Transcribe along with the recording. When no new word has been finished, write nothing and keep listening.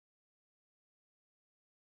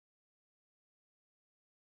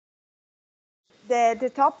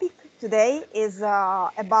The topic today is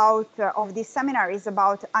of this seminar is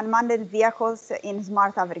about unmanned vehicles in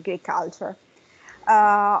smart agriculture.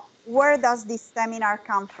 Where does this seminar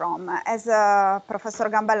come from? As Professor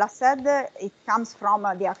Gambella said, it comes from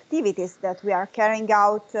the activities that we are carrying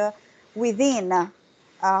out within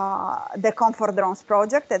the Comfort Drones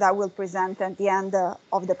project that I will present at the end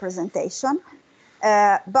of the presentation.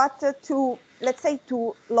 But let's say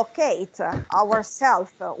to locate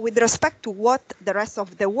ourselves with respect to what the rest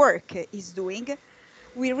of the work is doing,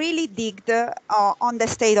 we really digged on the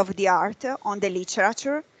state of the art, on the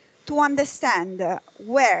literature, to understand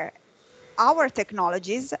where our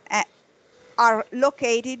technologies are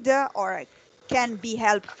located or can be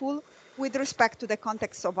helpful with respect to the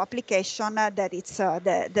context of application that it's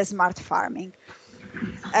the smart farming.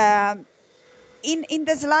 In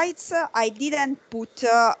the slides, I didn't put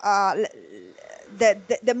the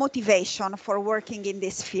motivation for working in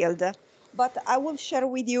this field, but I will share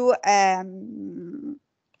with you.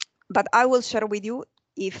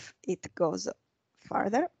 If it goes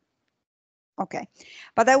further. Okay,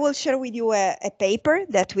 but I will share with you a paper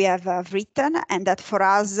that we have written, and that for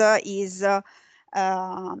us is the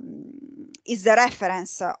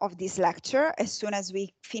reference of this lecture. As soon as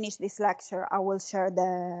we finish this lecture, I will share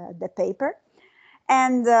the paper.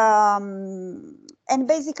 And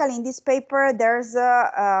basically in this paper, there's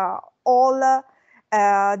all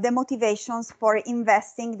the motivations for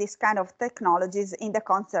investing this kind of technologies in the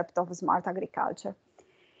concept of smart agriculture.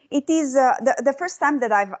 It is the first time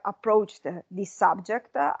that I've approached this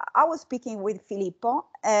subject. I was speaking with Filippo,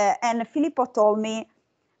 and Filippo told me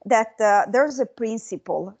that there's a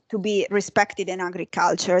principle to be respected in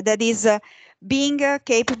agriculture, that is being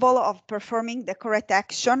capable of performing the correct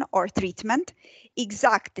action or treatment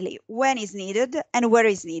exactly when is needed and where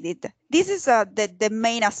is needed. This is the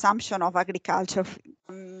main assumption of agriculture.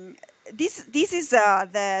 This is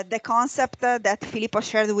the concept that Filippo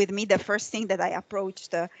shared with me, the first thing that I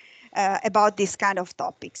approached about this kind of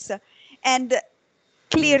topics. And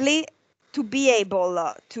clearly, to be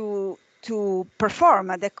able to perform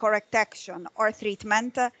the correct action or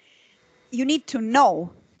treatment, you need to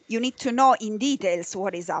know. You need to know in details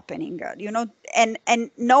what is happening, and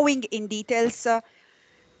knowing in details,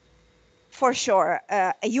 for sure,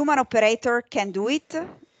 a human operator can do it.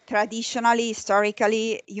 Traditionally,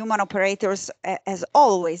 historically, human operators has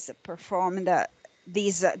always performed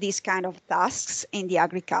these kind of tasks in the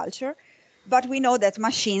agriculture, but we know that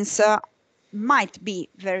machines might be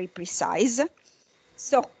very precise,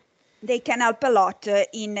 so they can help a lot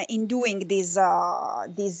in doing this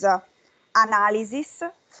analysis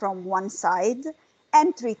from one side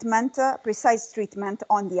and treatment, precise treatment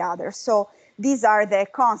on the other. So these are the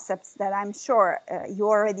concepts that I'm sure you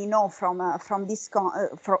already know from this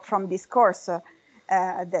course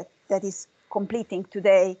that is completing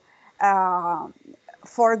today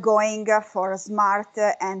for going for smart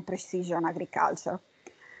and precision agriculture.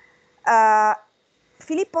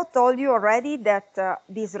 Filippo told you already that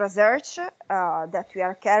this research that we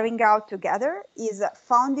are carrying out together is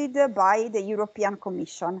funded by the European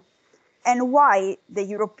Commission. And why the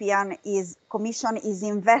European Commission is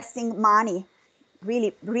investing money,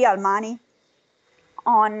 really real money,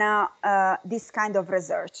 on this kind of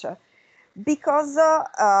research. Because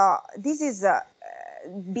this is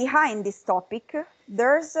behind this topic,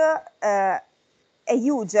 there's a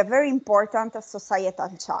very important societal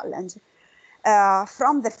challenge.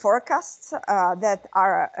 From the forecasts that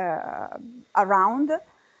are around,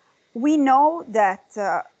 we know that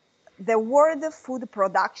the world food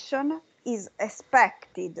production is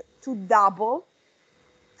expected to double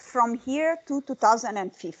from here to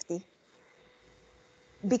 2050.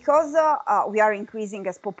 Because we are increasing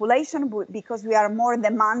as population, because we are more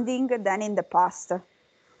demanding than in the past.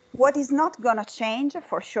 What is not going to change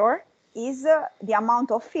for sure is the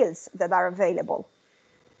amount of fields that are available.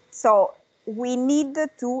 So we need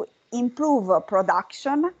to improve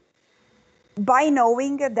production by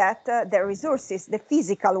knowing that the resources, the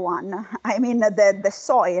physical one, I mean the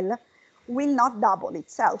soil, will not double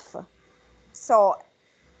itself. So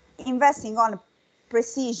investing on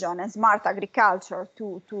precision and smart agriculture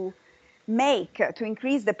to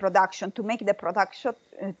increase the production, to make the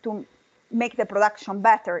production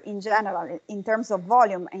better in general, in terms of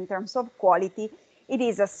volume, in terms of quality, it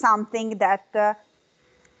is something that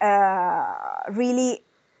really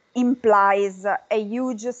implies a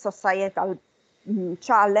huge societal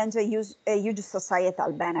challenge, a huge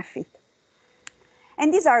societal benefit.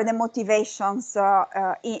 And these are the motivations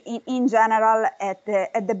in general at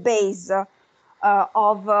the base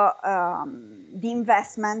of the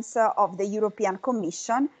investments of the European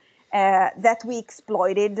Commission. that we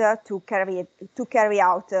exploited to carry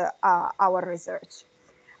out our research.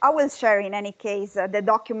 I will share in any case the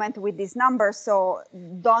document with these numbers, so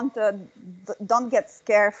don't get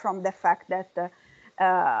scared from the fact that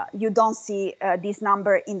you don't see this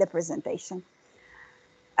number in the presentation.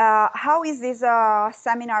 How is this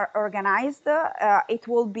seminar organized? It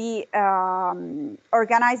will be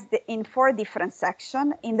organized in 4 different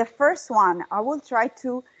sections. In the first one, I will try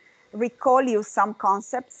to recall you some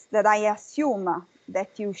concepts that I assume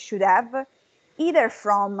that you should have, either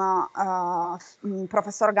from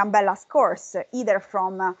Professor Gambella's course, either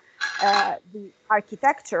from the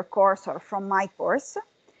architecture course or from my course.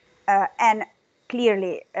 And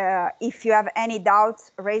clearly, if you have any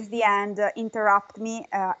doubts, raise the hand, interrupt me.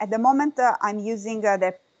 At the moment, I'm using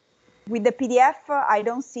with the PDF, I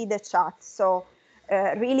don't see the chat. So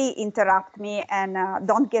really interrupt me and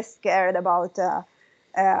don't get scared about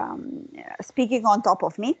speaking on top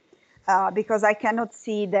of me. Because I cannot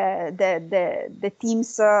see the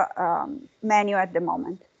Teams menu at the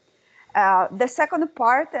moment. The second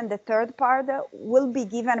part and the third part will be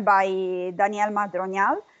given by Daniel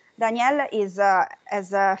Madroñal. Daniel is,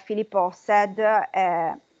 as Filippo said,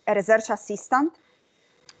 a research assistant.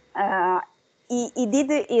 He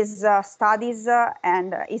did his studies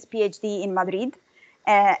and his PhD in Madrid,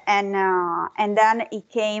 and then he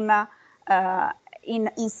came in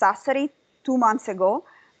Sassari 2 months ago.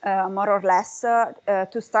 More or less,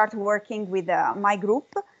 to start working with my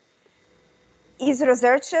group. His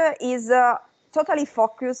research is totally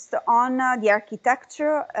focused on the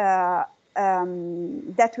architecture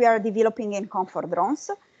that we are developing in comfort drones,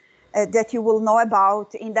 that you will know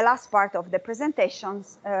about in the last part of the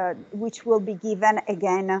presentations, which will be given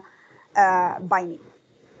again by me.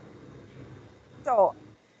 So,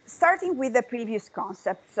 starting with the previous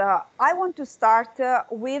concepts, I want to start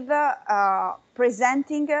with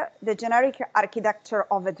presenting the generic architecture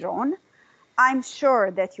of a drone. I'm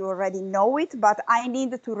sure that you already know it, but I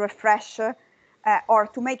need to refresh or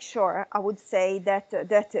to make sure, I would say, that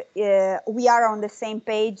we are on the same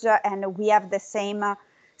page and we have the same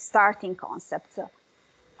starting concepts.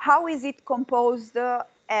 How is it composed,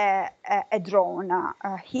 a drone?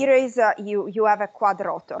 Here is, you have a quad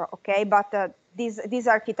rotor, okay? But this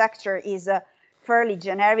architecture is fairly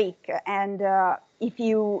generic, and if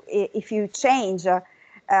you change the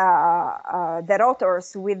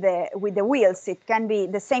rotors with the wheels, it can be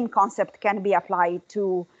the same concept can be applied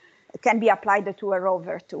to a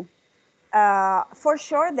rover too. For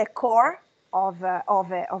sure, the core of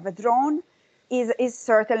a drone is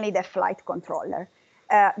certainly the flight controller.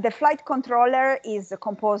 The flight controller is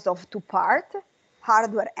composed of 2 parts,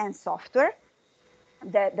 hardware and software.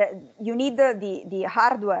 You need the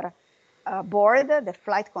hardware board, the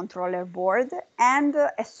flight controller board, and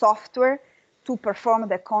a software to perform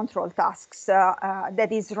the control tasks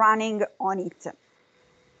that is running on it.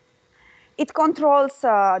 It controls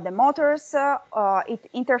the motors, it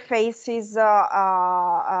interfaces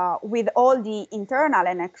with all the internal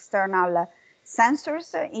and external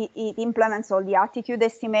sensors. It implements all the attitude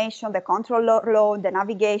estimation, the control load, the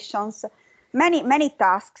navigations, many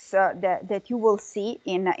tasks that you will see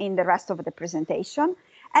in the rest of the presentation.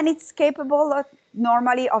 And it's capable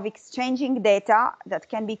normally of exchanging data that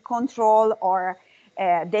can be controlled or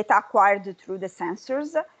data acquired through the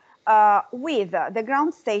sensors with the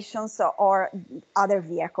ground stations or other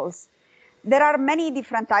vehicles. There are many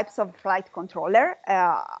different types of flight controller.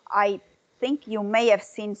 I think you may have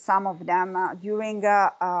seen some of them during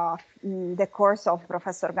the course of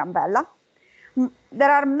Professor Gambella. There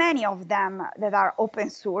are many of them that are open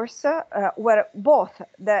source, where both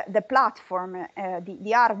the platform,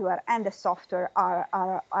 the hardware and the software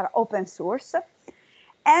are open source.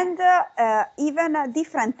 And even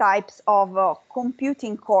different types of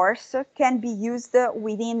computing cores can be used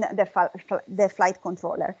within the flight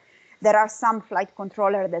controller. There are some flight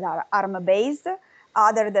controllers that are ARM-based,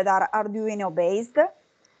 others that are Arduino-based.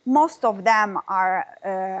 Most of them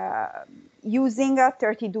are using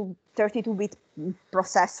 32-bit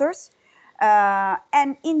processors.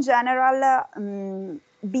 And in general,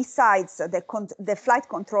 besides the flight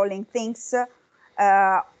controlling things,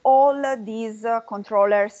 all these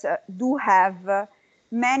controllers do have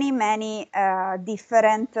many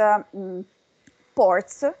different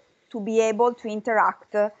ports to be able to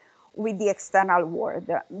interact with the external world.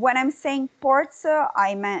 When I'm saying ports,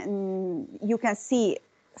 I mean, you can see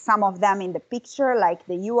some of them in the picture, like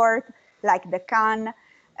the UART, like the CAN.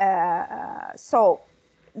 So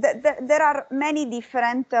there are many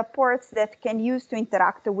different ports that can use to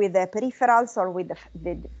interact with the peripherals or with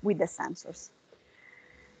the sensors.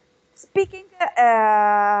 Speaking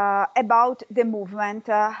a about the movement.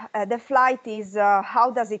 The flight is,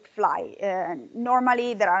 how does it fly?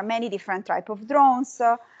 Normally, there are many different types of drones,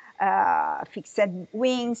 fixed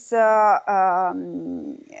wings, not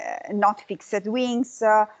fixed wings,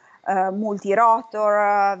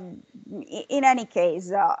 multi-rotor. In any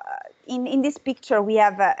case, in this picture, we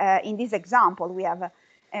have, in this example,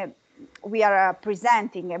 we are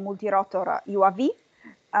presenting a multi-rotor UAV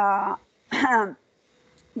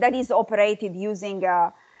that is operated using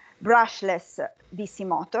a brushless DC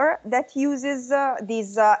motor that uses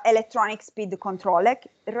this electronic speed controller,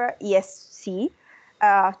 ESC,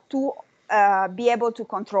 to be able to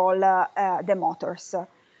control the motors.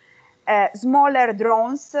 Smaller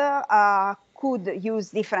drones could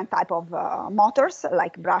use different type of motors,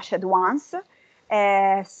 like brushed ones,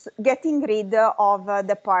 getting rid of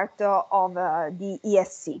the part of the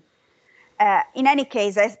ESC. In any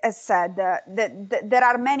case, as said, there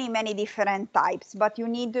are many different types, but you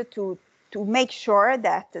need to make sure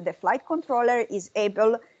that the flight controller is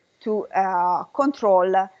able to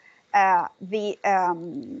control the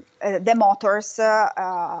motors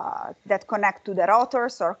that connect to the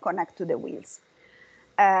rotors or connect to the wheels.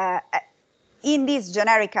 In this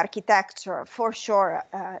generic architecture, for sure,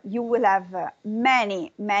 you will have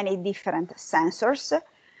many different sensors.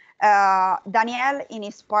 Daniel, in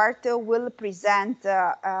his part, will present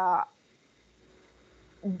the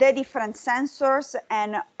different sensors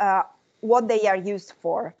and what they are used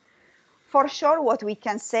for. For sure, what we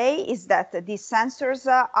can say is that these sensors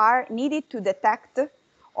are needed to detect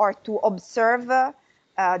or to observe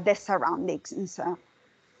the surroundings.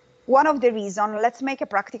 One of the reasons, let's make a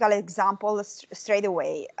practical example straight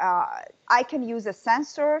away. I can use a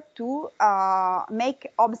sensor to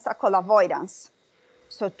make obstacle avoidance.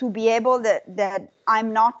 So to be able that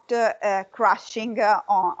I'm not crashing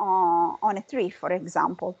on a tree, for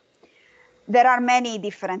example. There are many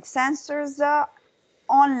different sensors.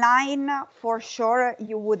 Online, for sure,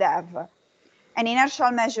 you would have an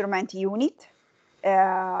inertial measurement unit.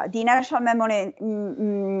 The inertial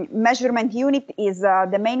measurement unit is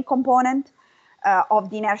the main component of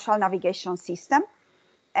the inertial navigation system.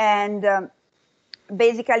 And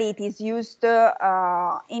basically, it is used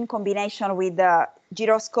in combination with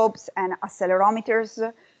gyroscopes and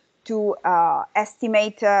accelerometers to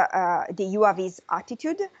estimate the UAV's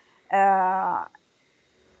attitude.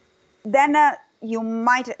 Then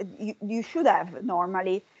you should have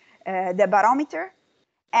normally the barometer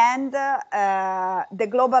and the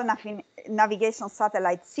global navigation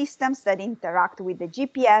satellite systems that interact with the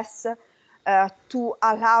GPS to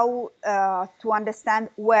allow to understand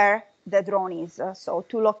where the drone is, so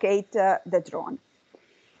to locate the drone.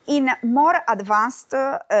 In more advanced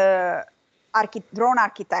drone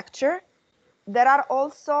architecture, there are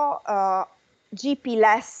also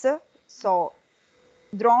GPS-less, so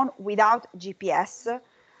drone without GPS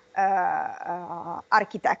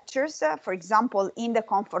architectures. For example, in the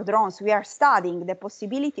comfort drones, we are studying the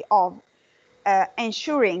possibility of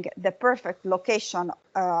ensuring the perfect location,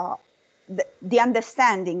 the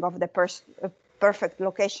understanding of the perfect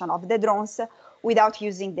location of the drones without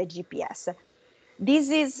using the GPS. This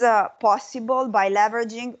is possible by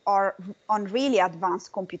leveraging on really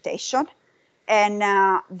advanced computation. And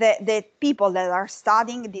the people that are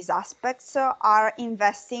studying these aspects are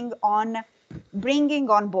investing on bringing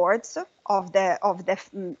on boards of the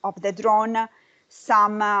drone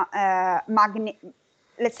some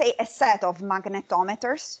let's say a set of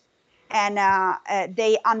magnetometers, and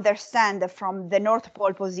they understand from the North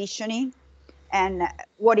Pole positioning and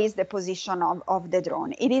what is the position of the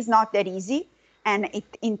drone. It is not that easy, and it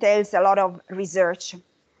entails a lot of research.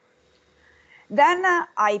 Then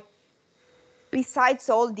besides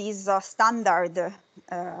all these standard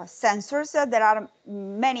sensors, there are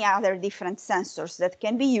many other different sensors that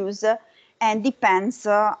can be used, and depends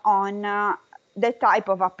on the type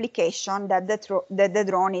of application that the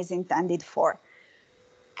drone is intended for.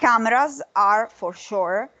 Cameras are for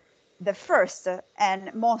sure the first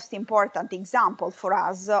and most important example for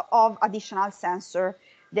us of additional sensor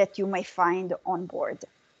that you may find on board.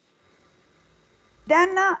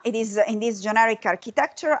 Then it is in this generic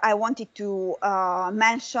architecture, I wanted to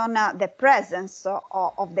mention the presence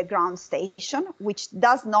of the ground station, which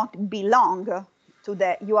does not belong to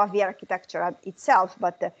the UAV architecture itself,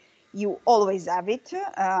 but you always have it.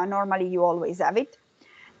 Normally, you always have it.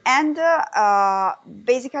 And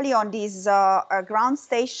basically on this ground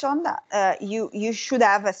station, you should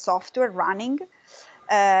have a software running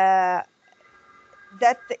that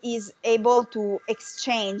is able to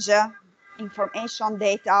exchange information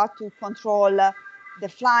data to control the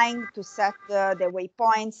flying, to set the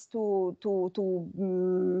waypoints, to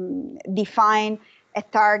define a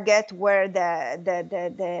target where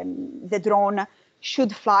the drone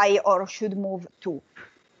should fly or should move to.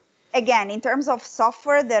 Again, in terms of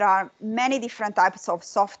software, there are many different types of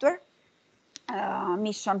software.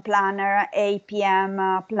 Mission planner,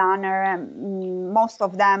 APM planner, most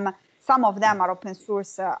of them, some of them are open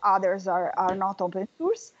source, others are not open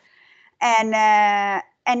source. And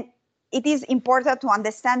it is important to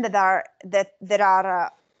understand that there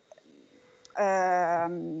are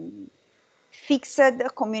fixed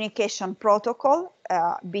communication protocol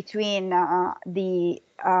between the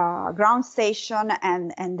ground station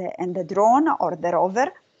and the drone or the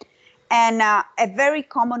rover. And a very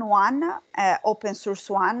common one, open source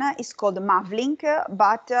one, is called Mavlink,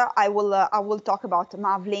 but I will talk about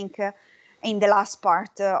Mavlink in the last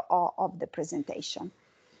part of the presentation.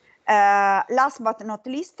 Last but not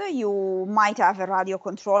least, you might have a radio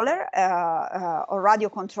controller or radio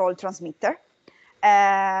control transmitter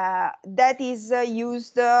that is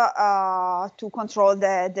used to control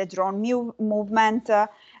the drone movement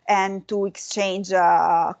and to exchange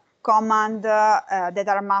command that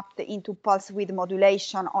are mapped into pulse width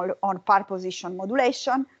modulation or on par position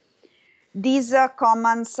modulation. These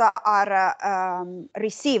commands are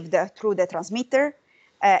received through the transmitter,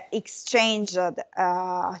 exchanged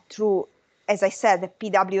through, as I said,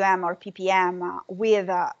 PWM or PPM with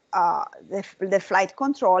the flight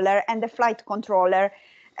controller, and the flight controller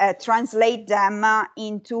translate them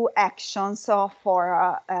into actions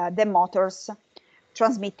for the motors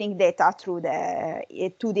transmitting data through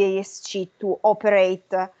to the ESC to operate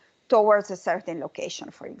towards a certain location,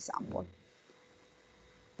 for example.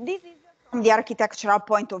 This is from the architectural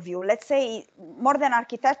point of view. Let's say more than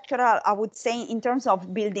architectural, I would say in terms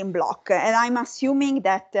of building block. And I'm assuming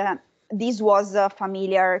that this was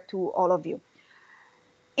familiar to all of you.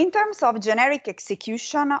 In terms of generic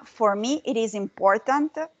execution, for me, it is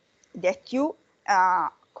important that you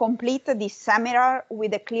complete this seminar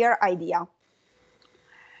with a clear idea.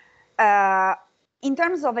 In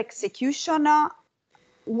terms of execution,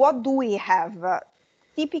 what do we have?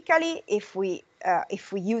 Typically, if we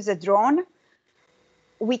use a drone,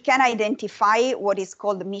 we can identify what is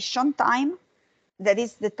called mission time. That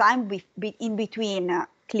is the time in between,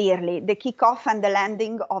 clearly, the kickoff and the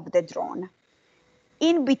landing of the drone.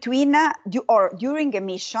 In between, or during a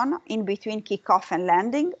mission, in between kickoff and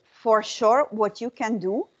landing, for sure, what you can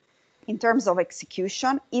do in terms of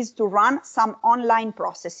execution is to run some online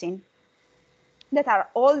processing. That are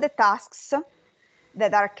all the tasks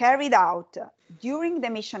that are carried out during the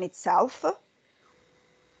mission itself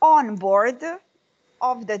on board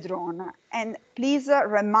of the drone. And please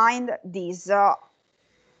remind this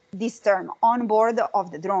term, on board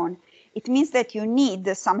of the drone. It means that you need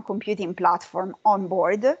some computing platform on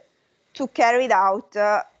board to carry out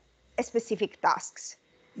specific tasks.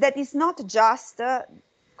 That is not just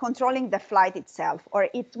controlling the flight itself, or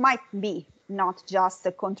it might be not just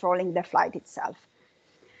controlling the flight itself.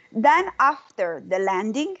 Then after the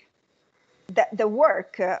landing, the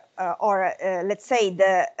work or let's say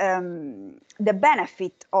the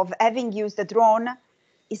benefit of having used the drone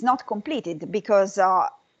is not completed, because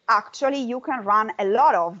actually you can run a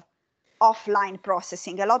lot of offline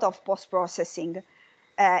processing, a lot of post-processing,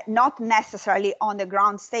 not necessarily on the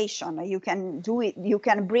ground station. You can do it, you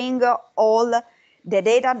can bring all the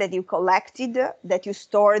data that you collected, that you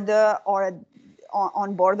stored or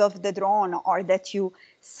on board of the drone, or that you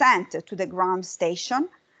sent to the ground station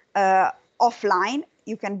offline.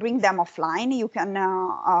 You can bring them offline. You can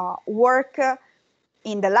work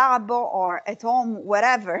in the lab or at home,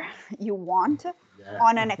 wherever you want,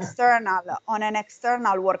 on an external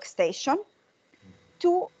workstation,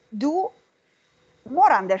 to do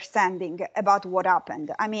more understanding about what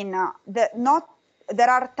happened. I mean, there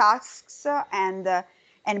are tasks,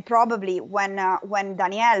 and probably when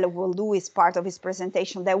Daniel will do his part of his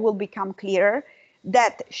presentation, they will become clearer,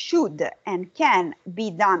 that should and can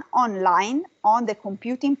be done online on the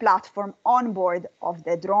computing platform on board of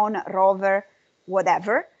the drone, rover,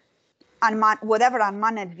 whatever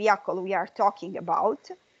unmanned vehicle we are talking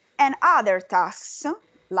about, and other tasks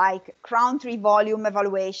like ground tree volume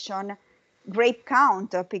evaluation, grape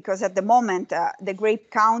count, because at the moment the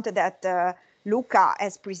grape count that Luca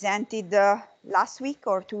has presented last week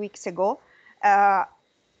or 2 weeks ago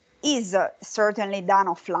is certainly done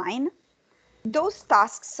offline. Those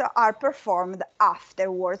tasks are performed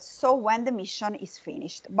afterwards, so when the mission is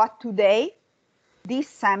finished. But today, this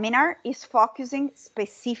seminar is focusing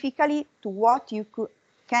specifically to what you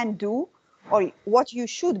can do, or what you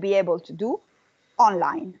should be able to do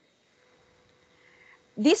online.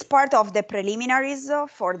 This part of the preliminaries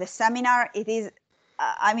for the seminar, it is,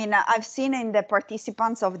 I mean, I've seen in the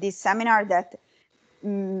participants of this seminar that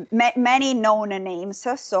many known names.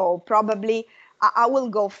 So probably I will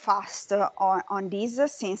go fast on this,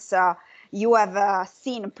 since you have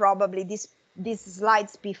seen probably these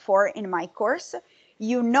slides before in my course.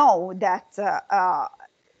 You know that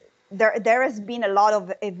there has been a lot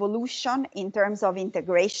of evolution in terms of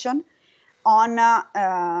integration on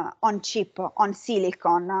chip, on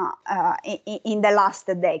silicon in the last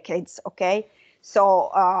decades. Okay, so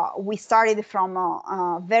we started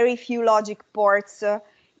from very few logic ports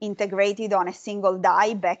integrated on a single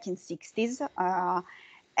die back in 60s.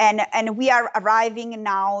 And we are arriving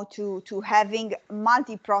now to having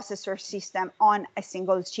multi-processor system on a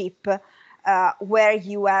single chip, where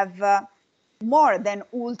you have more than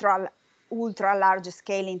ultra large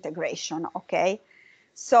scale integration. Okay,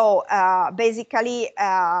 so basically,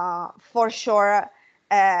 for sure,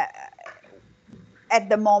 at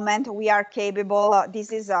the moment we are capable.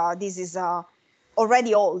 This is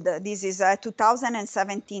already old. This is a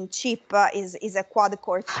 2017 chip. Is a quad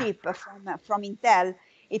core chip from Intel.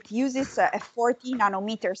 It uses a 14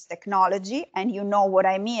 nanometers technology, and you know what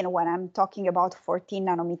I mean when I'm talking about 14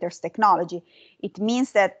 nanometers technology. It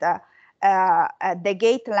means that the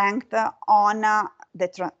gate length on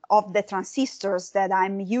of the transistors that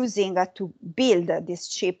I'm using to build this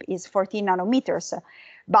chip is 14 nanometers.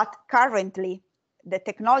 But currently, the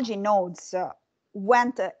technology nodes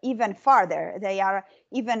went even farther. They are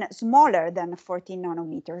even smaller than 14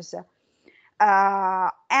 nanometers.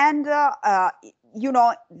 You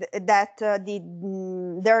know that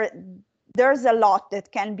there's a lot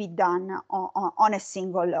that can be done on a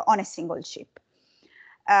single chip.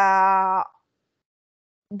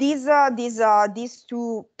 These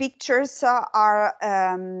two pictures are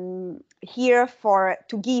here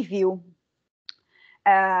to give you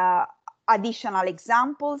additional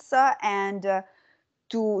examples and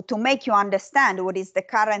to make you understand what is the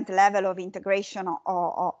current level of integration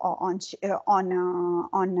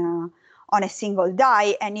on a single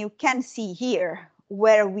die. And you can see here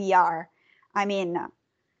where we are. I mean,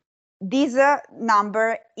 this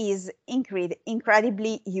number is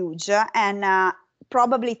incredibly huge, and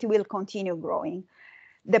probably it will continue growing.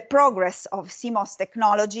 The progress of CMOS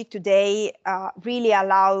technology today really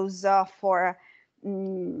allows for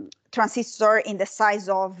transistor in the size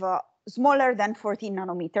of smaller than 14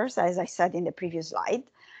 nanometers, as I said in the previous slide.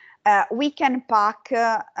 We can pack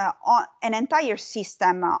an entire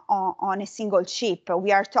system on a single chip.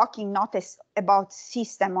 We are talking not about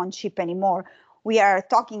system on chip anymore. We are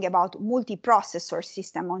talking about multi-processor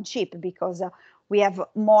system on chip, because we have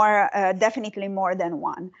more, definitely more than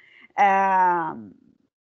one.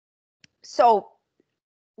 So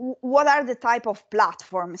what are the type of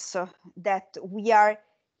platforms that we are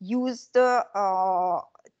used that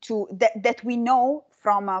we know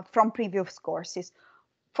from previous courses?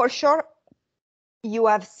 For sure, you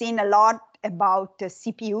have seen a lot about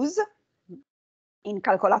CPUs in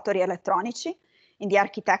calcolatori elettronici in the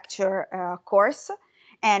architecture course,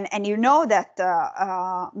 and you know that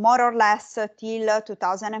more or less till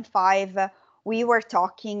 2005 we were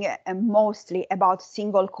talking mostly about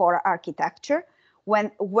single core architecture,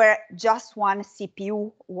 where just one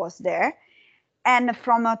CPU was there. And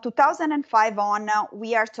from 2005 on,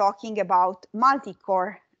 we are talking about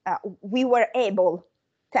multi-core. We were able,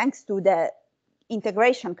 thanks to the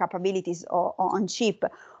integration capabilities on chip,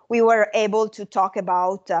 we were able to talk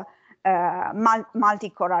about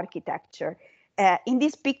multi-core architecture. In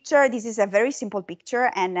this picture, this is a very simple picture,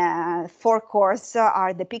 and 4 cores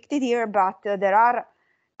are depicted here, but there are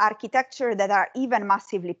architecture that are even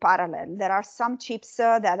massively parallel. There are some chips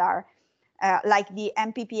that are like the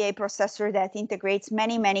MPPA processor that integrates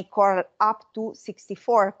many cores, up to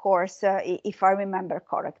 64 cores, if I remember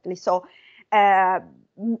correctly. So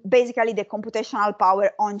basically the computational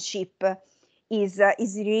power on chip is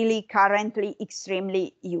really currently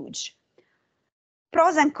extremely huge.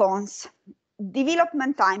 Pros and cons.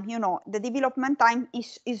 Development time, you know, the development time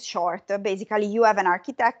is short. Basically, you have an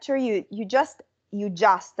architecture, you just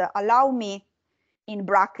allow me in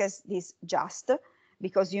brackets this just,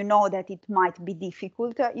 because you know that it might be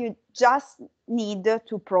difficult. You just need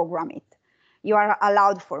to program it. You are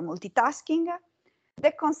allowed for multitasking.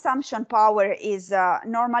 The consumption power is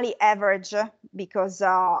normally average, because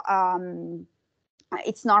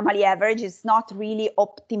it's normally average. It's not really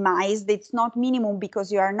optimized. It's not minimum,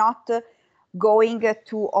 because you are not going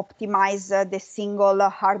to optimize the single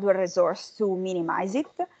hardware resource to minimize it.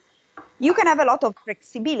 You can have a lot of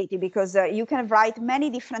flexibility, because you can write many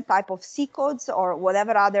different type of C codes or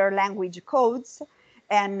whatever other language codes,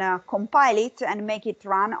 and compile it and make it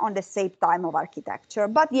run on the same time of architecture.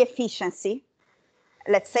 But the efficiency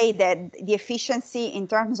let's say that the efficiency in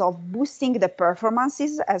terms of boosting the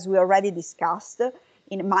performances, as we already discussed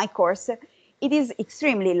in my course, it is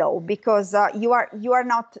extremely low, because you are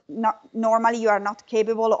not normally you are not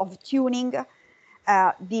capable of tuning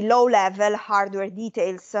the low level hardware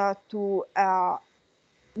details to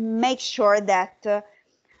make sure that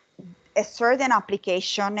a certain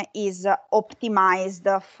application is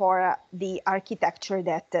optimized for the architecture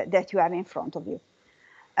that you have in front of you.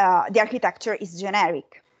 The architecture is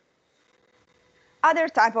generic. Other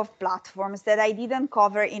type of platforms that I didn't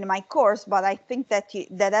cover in my course, but I think that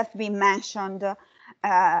have been mentioned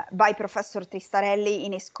by Professor Tristarelli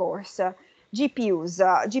in his course. GPUs.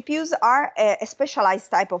 GPUs are a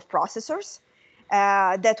specialized type of processors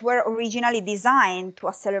that were originally designed to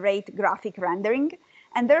accelerate graphic rendering.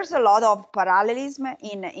 And there's a lot of parallelism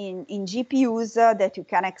in GPUs that you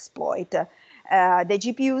can exploit. The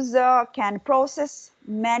GPUs can process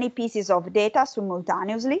many pieces of data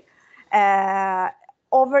simultaneously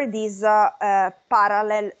over these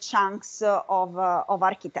parallel chunks of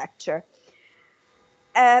architecture.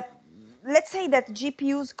 Let's say that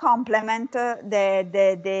GPUs complement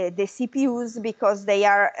the CPUs because they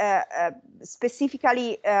are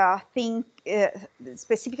specifically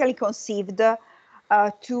conceived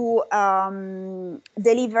to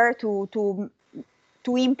deliver to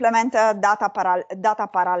implement data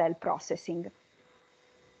parallel processing.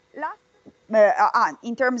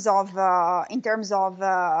 In terms of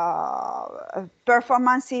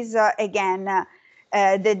performances, again,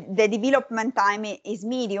 the development time is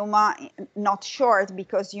medium, not short,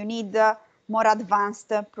 because you need more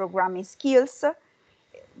advanced programming skills.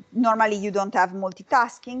 Normally, you don't have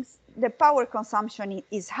multitasking. The power consumption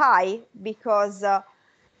is high because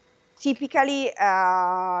typically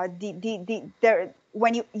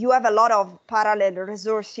when you have a lot of parallel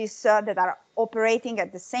resources that are operating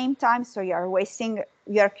at the same time, so you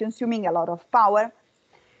are consuming a lot of power.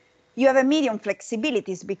 You have a medium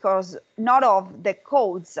flexibilities because not all of the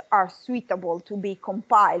codes are suitable to be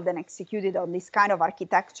compiled and executed on this kind of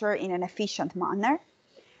architecture in an efficient manner.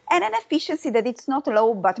 And an efficiency that it's not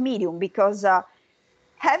low but medium, because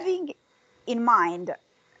having in mind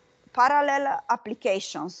parallel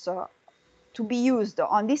applications to be used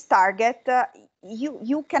on this target,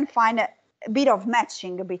 you can find a bit of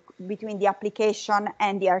matching between the application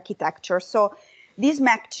and the architecture. So this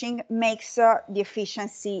matching makes the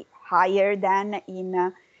efficiency higher than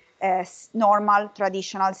in normal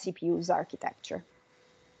traditional CPUs architecture.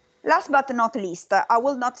 Last but not least, I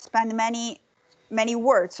will not spend many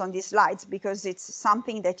words on these slides because it's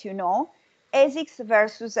something that you know. ASICs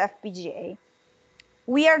versus FPGA.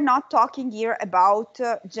 We are not talking here about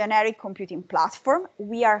generic computing platform.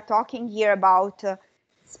 We are talking here about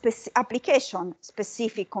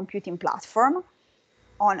application-specific computing platform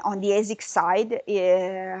on the ASIC side,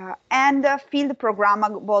 and field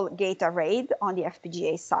programmable gate array on the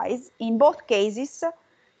FPGA side. In both cases,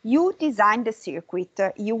 you design the circuit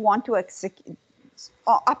you want to execute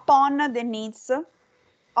upon the needs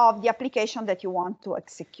of the application that you want to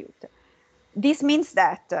execute. This means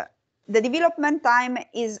that the development time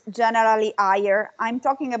is generally higher. I'm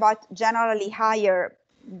talking about generally higher,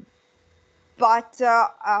 but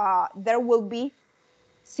there will be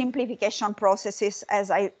simplification processes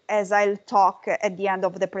as I'll talk at the end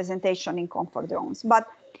of the presentation in comfort zones. But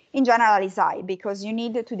in general is high because you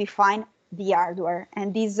need to define the hardware,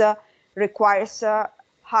 and this requires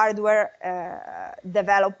hardware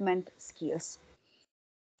development skills.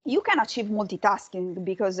 You can achieve multitasking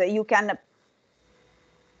because you can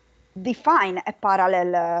define a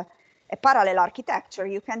parallel architecture.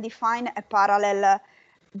 You can define a parallel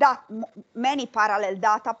many parallel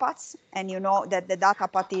data paths, and you know that the data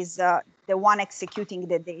path is the one executing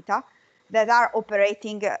the data that are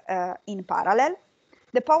operating in parallel.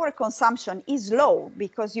 The power consumption is low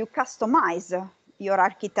because you customize your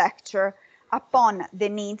architecture upon the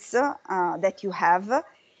needs that you have.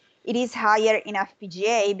 It is higher in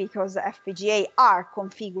FPGA because FPGA are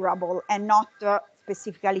configurable and not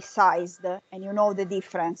specifically sized, and you know the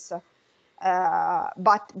difference.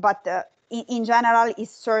 But in general, is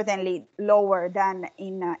certainly lower than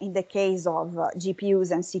in the case of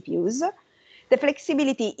GPUs and CPUs. The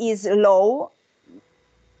flexibility is low.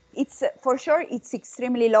 It's for sure it's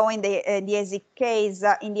extremely low in the ASIC case.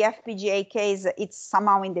 In the FPGA case, it's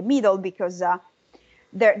somehow in the middle because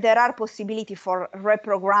there are possibility for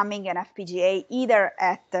reprogramming an FPGA either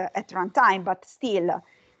at runtime, but still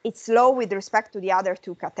it's low with respect to the other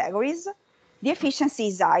two categories. The efficiency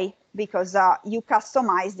is high because you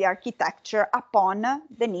customize the architecture upon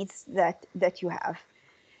the needs that you have.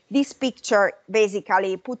 this picture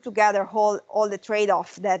basically put together all the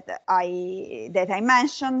trade-off that I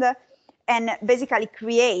mentioned, and basically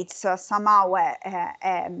creates somehow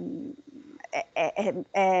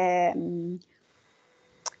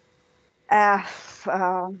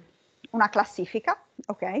una classifica,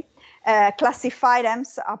 okay? Classify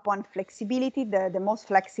items upon flexibility. The most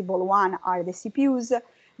flexible one are the CPUs,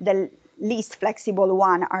 the least flexible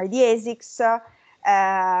one are the ASICs,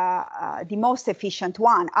 the most efficient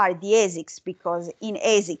one are the ASICs, because in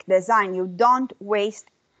ASIC design you don't waste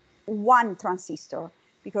one transistor,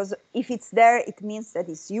 because if it's there it means that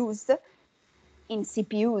it's used. In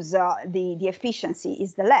CPUs the efficiency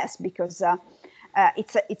is the less, because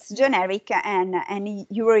it's generic, and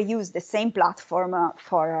you reuse the same platform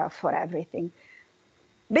for everything.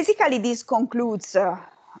 Basically, this concludes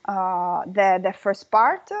the first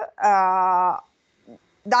part.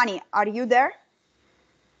 Danny, are you there?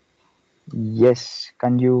 Yes,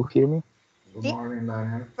 can you hear me? Good morning,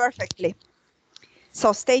 Daniel. Perfectly.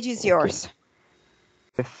 So stage is yours.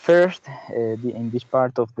 First, in this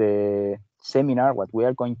part of the seminar, what we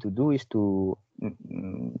are going to do is to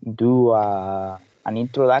do an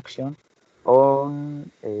introduction on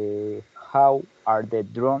how are the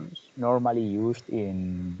drones normally used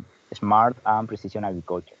in smart and precision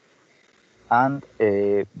agriculture. And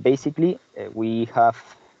basically, we have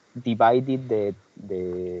divided the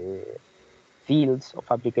fields of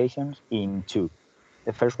applications in two.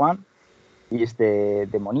 The first one is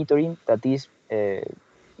the monitoring, that is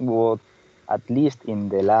what, at least in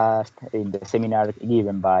the seminar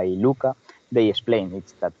given by Luca, they explain.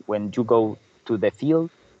 It's that when you go to the field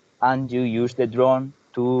and you use the drone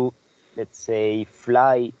to, let's say,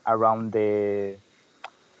 fly around the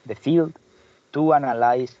field to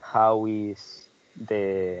analyze how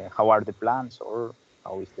are the plants, or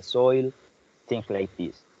how is the soil, things like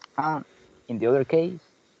this. And in the other case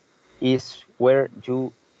is where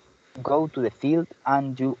you go to the field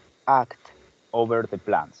and you act over the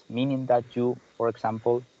plants, meaning that you, for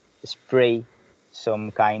example, spray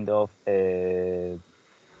some kind of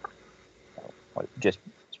just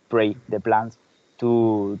spray the plants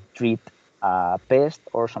to treat a pest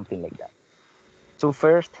or something like that. So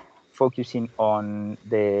first, focusing on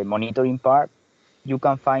the monitoring part, you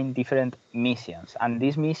can find different missions, and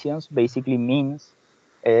these missions basically means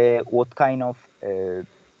what kind of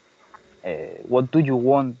what do you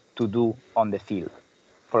want to do on the field.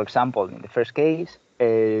 For example, in the first case,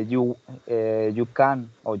 you can,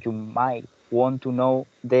 or you might want to know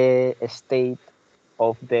the state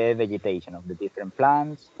of the vegetation of the different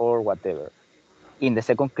plants or whatever. In the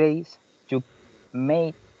second case, you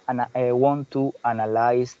may want to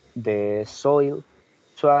analyze the soil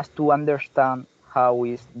so as to understand how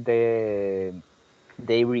is the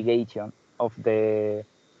irrigation of the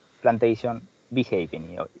plantation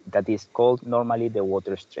behaving. That is called normally the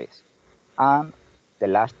water stress. And the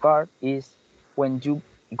last part is when you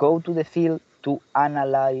go to the field to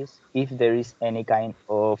analyze if there is any kind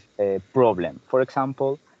of problem. For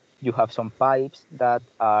example, you have some pipes that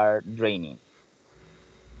are draining.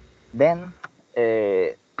 Then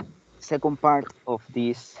second part of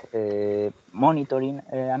this monitoring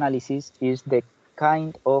analysis is the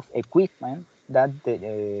kind of equipment that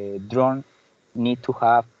the drone need to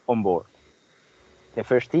have on board. The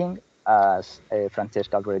first thing, as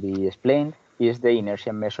Francesca already explained, is the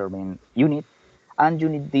inertia measurement unit, and you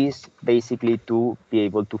need this basically to be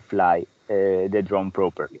able to fly the drone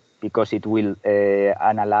properly, because it will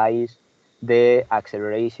analyze the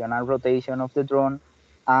acceleration and rotation of the drone,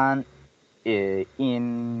 and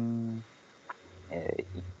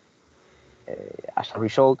as a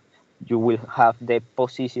result, you will have the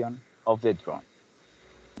position of the drone.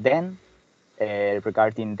 Then,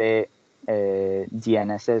 regarding the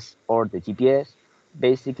GNSS or the GPS,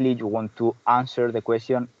 basically you want to answer the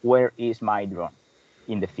question, where is my drone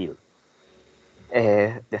in the field?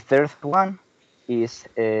 The third one is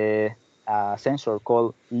a sensor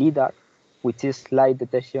called LiDAR, which is light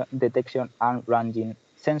detection and ranging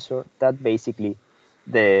sensor, that basically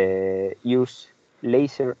use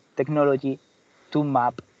laser technology to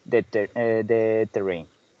map the terrain.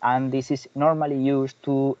 And this is normally used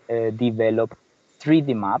to develop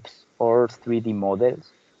 3D maps or 3D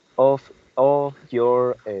models of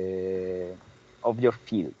your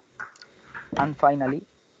field. And finally,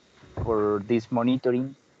 for this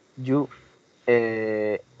monitoring, you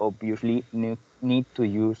obviously need to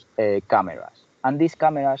use cameras. And these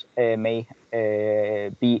cameras may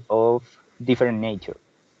be of different nature.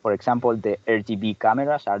 For example, the RGB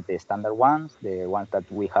cameras are the standard ones, the ones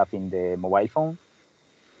that we have in the mobile phone.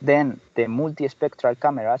 Then the multispectral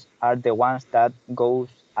cameras are the ones that goes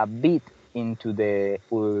a bit into the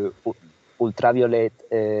ultraviolet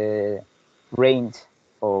range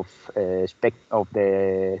of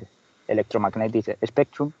the electromagnetic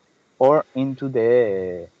spectrum, or into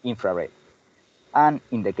the infrared. And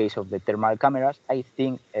in the case of the thermal cameras, I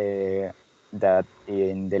think that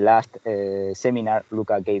in the last seminar,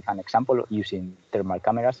 Luca gave an example using thermal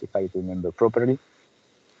cameras, if I remember properly.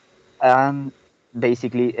 And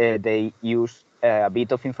basically, they use a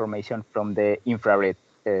bit of information from the infrared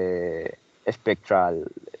spectral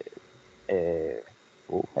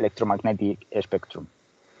electromagnetic spectrum.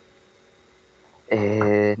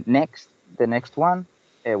 The next one,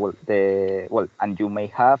 and you may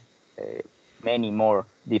have many more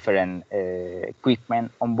different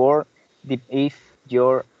equipment on board if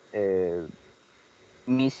your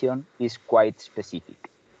mission is quite specific.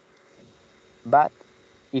 But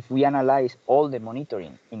if we analyze all the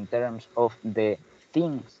monitoring in terms of the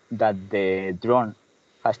things that the drone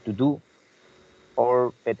has to do,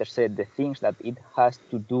 or better said, the things that it has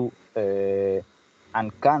to do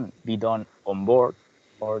and can be done on board,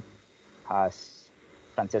 or as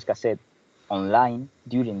Francesca said, online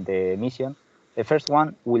during the mission, the first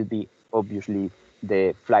one will be obviously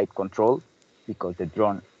the flight control, because the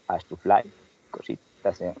drone has to fly, because it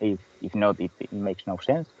doesn't, if not, it makes no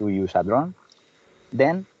sense to use a drone.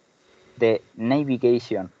 Then the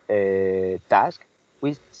navigation task,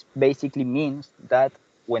 which basically means that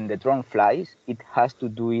when the drone flies, it has to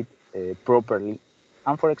do it properly.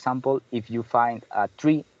 And for example, if you find a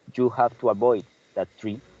tree, you have to avoid that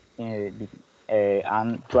tree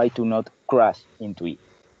and try to not crash into it.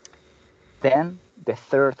 Then the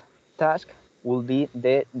third task will be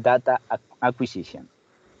the data acquisition.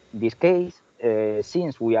 In this case,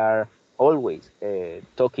 since we are always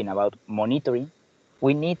talking about monitoring,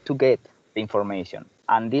 we need to get the information.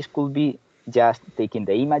 And this could be just taking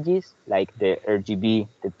the images, like the RGB,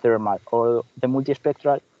 the thermal, or the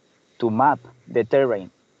multispectral, to map the terrain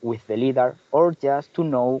with the LiDAR, or just to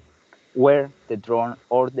know where the drone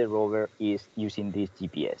or the rover is using this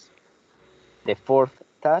GPS. The fourth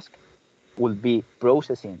task will be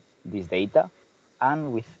processing this data,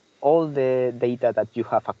 and with all the data that you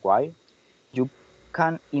have acquired, you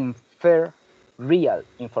can infer real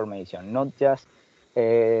information, not just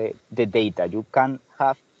the data. You can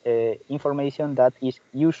have information that is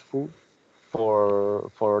useful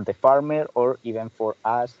for the farmer, or even for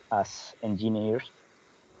us as engineers.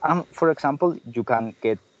 And for example, you can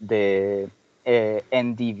get the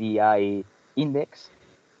NDVI index.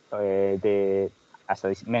 As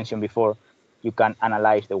I mentioned before, you can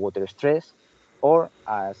analyze the water stress, or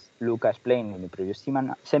as Luca explained in the previous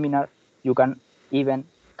seminar, you can even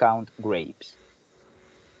count grapes.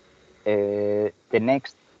 The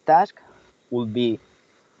next task will be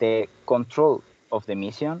the control of the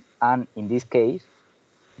mission, and in this case,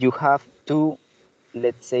 you have to,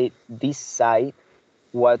 let's say, decide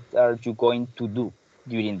what are you going to do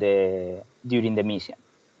during the mission.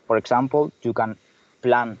 For example, you can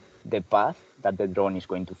plan the path that the drone is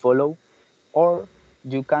going to follow, or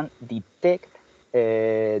you can detect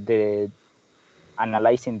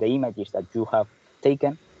analyzing the images that you have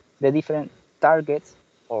taken, the different targets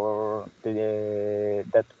or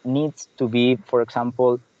that needs to be, for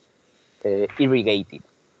example, irrigated.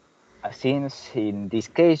 Since in this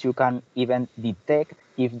case, you can even detect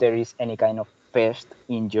if there is any kind of pest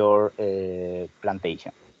in your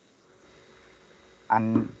plantation.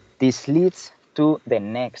 And this leads to the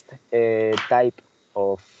next type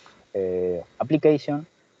of application,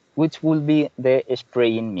 which will be the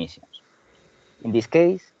spraying missions. In this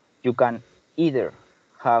case, you can either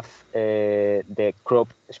have the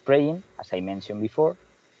crop spraying, as I mentioned before,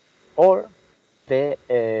 or the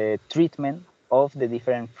treatment of the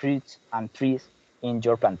different fruits and trees in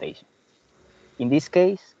your plantation. In this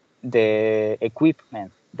case, the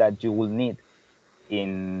equipment that you will need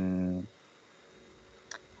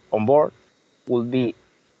on board will be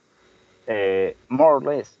more or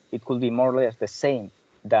less the same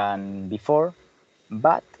than before,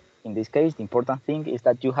 but in this case, the important thing is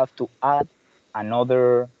that you have to add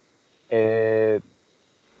another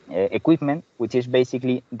equipment, which is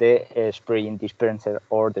basically the spraying dispenser,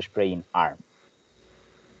 or the spraying arm,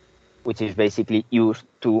 which is basically used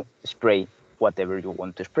to spray whatever you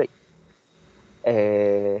want to spray.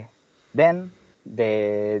 Then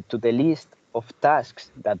to the list of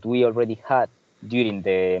tasks that we already had during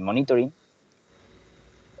the monitoring,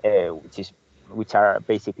 which are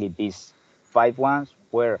basically these 5 ones,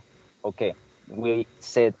 where, okay, we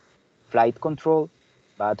said flight control,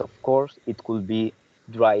 but of course it could be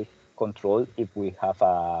drive control if we have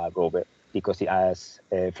a rover, because as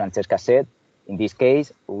Francesca said, in this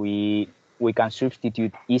case we can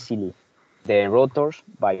substitute easily the rotors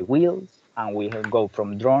by wheels, and we go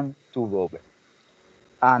from drone to rover.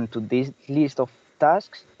 And to this list of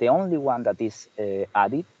tasks, the only one that is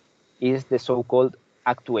added is the so-called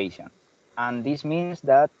actuation. And this means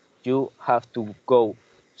that you have to go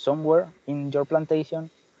somewhere in your plantation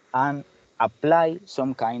and apply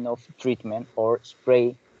some kind of treatment or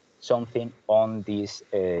spray something on this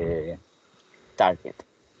target.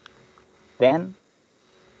 Then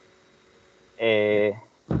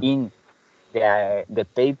in the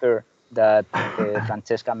paper that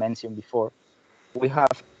Francesca mentioned before, we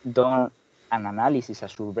have done an analysis, a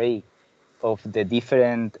survey of the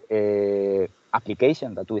different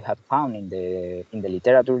applications that we have found in the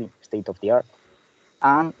literature, state of the art,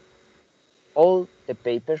 and all the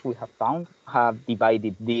papers we have found have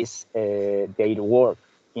divided this their work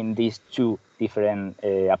in these two different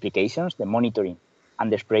applications, the monitoring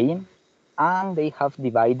and the spraying, and they have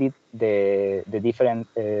divided the different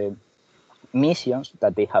missions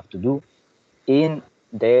that they have to do in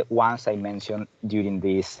the ones I mentioned during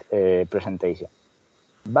this presentation.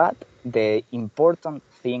 But the important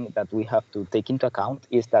thing that we have to take into account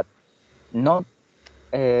is that not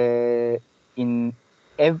in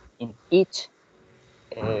each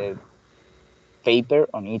paper,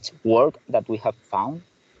 on each work that we have found,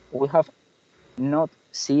 we have not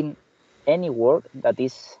seen any work that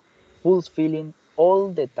is fulfilling all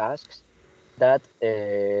the tasks that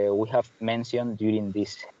we have mentioned during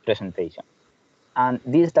this presentation. And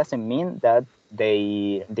this doesn't mean that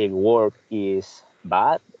their work is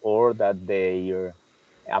bad or that their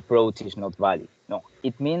approach is not valid. No,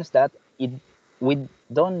 it means that we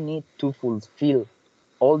don't need to fulfill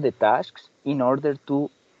all the tasks in order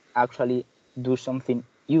to actually do something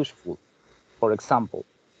useful. For example,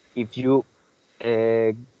 if you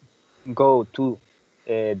go to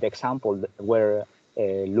the example where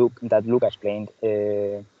Luca explained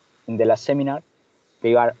in the last seminar,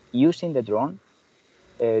 they are using the drone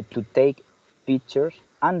to take pictures,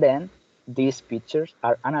 and then these pictures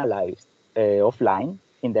are analyzed offline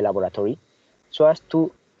in the laboratory so as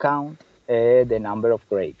to count the number of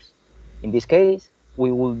grapes. In this case,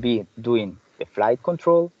 we will be doing the flight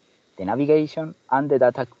control, the navigation, and the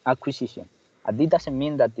data acquisition. And this doesn't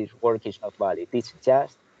mean that this work is not valid. It's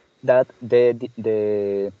just that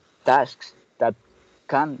the tasks that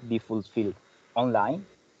can be fulfilled online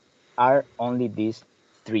are only these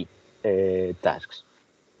three tasks.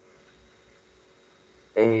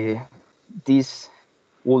 This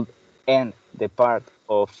would end the part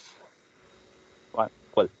of,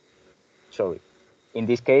 well, sorry. In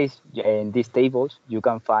this case, in these tables, you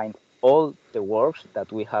can find all the works that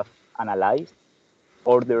we have analyzed,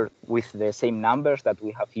 ordered with the same numbers that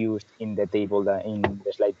we have used in the table in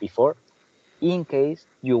the slide before, in case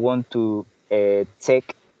you want to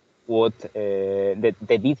check what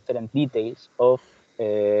the different details of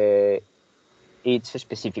each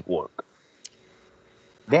specific work.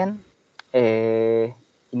 Then,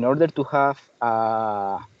 in order to have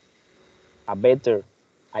a better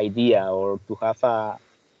idea or to have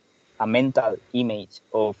a mental image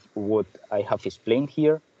of what I have explained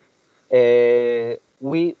here,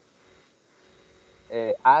 we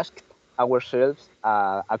asked ourselves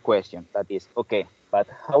a question that is, okay, but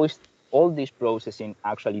how is all this processing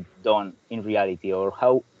actually done in reality, or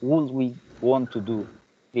how would we want to do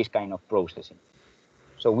this kind of processing?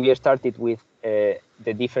 So we started with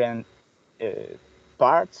the different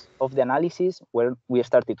parts of the analysis, where we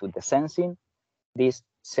started with the sensing. This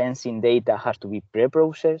sensing data has to be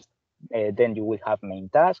pre-processed. Then you will have main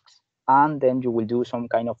tasks, and then you will do some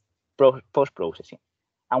kind of post-processing.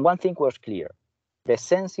 And one thing was clear: the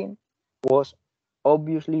sensing was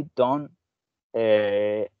obviously done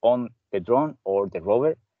on the drone or the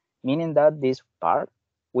rover, meaning that this part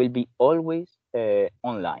will be always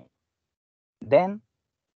online. Then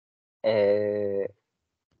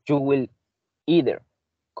you will either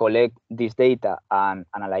collect this data and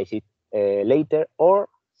analyze it later, or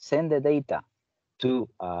send the data to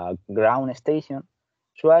a ground station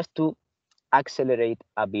so as to accelerate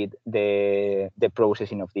a bit the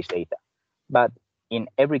processing of this data. But in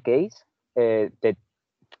every case, the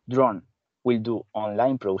drone will do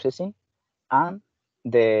online processing, and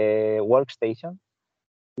the workstation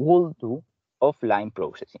will do offline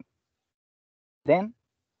processing. Then,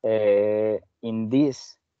 in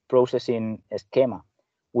this processing schema,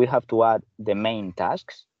 we have to add the main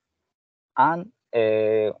tasks, and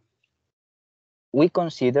we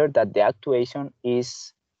consider that the actuation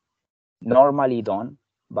is normally done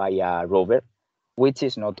by a rover, which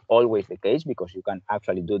is not always the case, because you can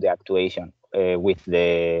actually do the actuation with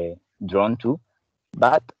the drone too.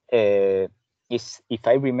 But if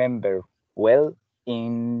I remember well,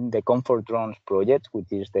 in the Comfort Drones project,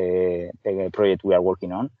 which is the project we are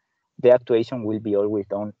working on, the actuation will be always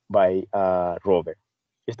done by a rover.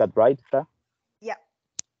 Is that right, Fra?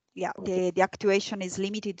 Yeah, Okay. the actuation is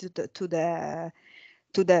limited to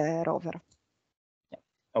the rover. Yeah.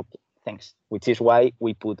 Okay, thanks. Which is why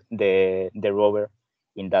we put the rover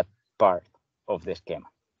in that part of the schema.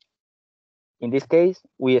 In this case,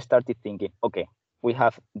 we started thinking, okay, we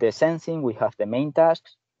have the sensing, we have the main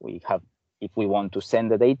tasks, we have if we want to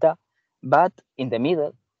send the data, but in the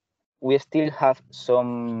middle, we still have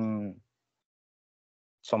some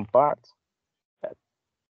parts that,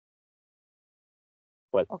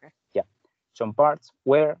 well, okay. Yeah, some parts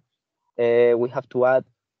where we have to add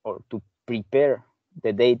or to prepare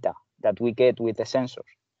the data that we get with the sensors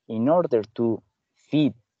in order to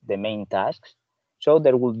feed the main tasks. So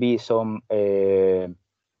there will be some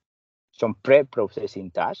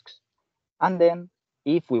pre-processing tasks. And then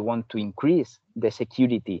if we want to increase the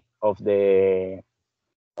security of the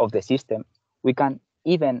system, we can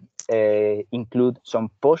even include some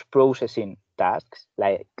post-processing tasks,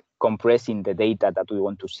 like compressing the data that we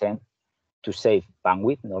want to send to save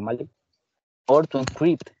bandwidth normally, or to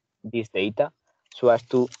encrypt this data so as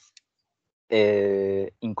to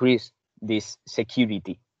increase this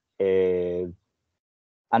security.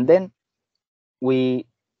 And then we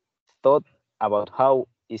thought about how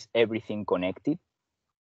is everything connected.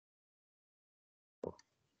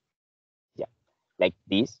 Yeah, like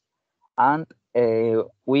this. And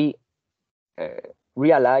we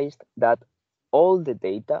realized that all the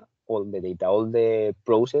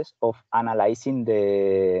process of analyzing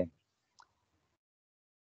the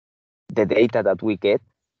data that we get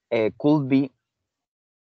could be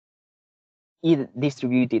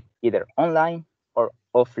distributed either online or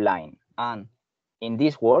offline. And in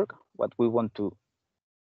this work, what we want to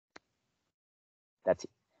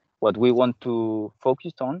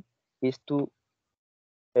focus on is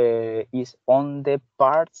on the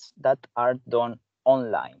parts that are done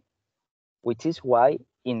online, which is why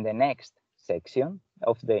in the next section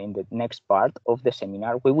in the next part of the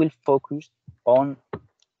seminar, we will focus on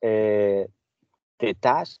the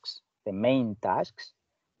main tasks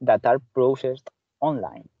that are processed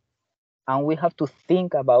online. And we have to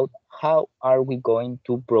think about how are we going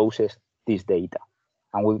to process this data.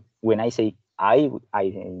 And when I say I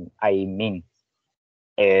mean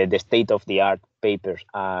the state-of-the-art papers,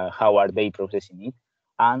 how are they processing it?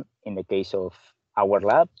 And in the case of our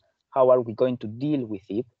lab, how are we going to deal with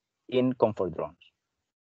it in Comfort Drones?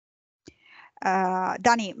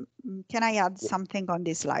 Danny, can I add something on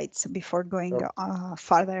these slides before going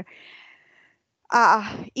further?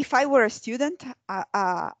 If I were a student,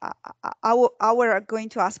 I was going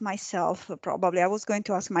to ask myself,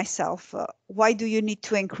 why do you need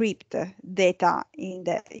to encrypt data in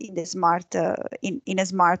a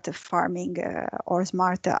smart farming or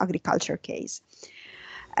smart agriculture case?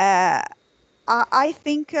 I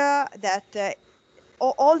think that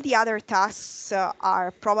all the other tasks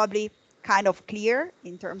are probably kind of clear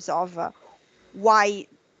in terms of why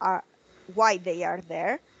they are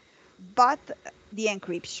there, but the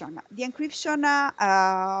encryption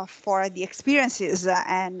for the experiences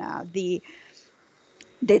and the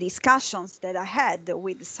discussions that I had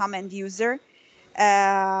with some end user,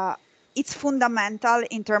 it's fundamental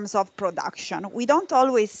in terms of production. We don't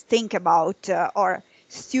always think about, or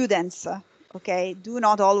students, okay, do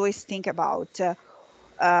not always think about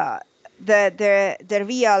the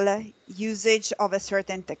real usage of a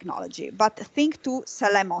certain technology, but think to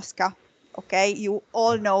Selle Mosca. Okay, you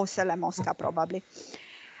all know Selle Mosca probably.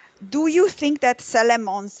 Do you think that Selle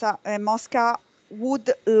Mosca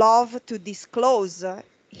would love to disclose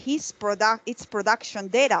its production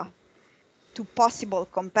data to possible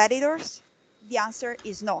competitors? The answer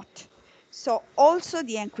is not. So also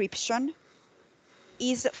the encryption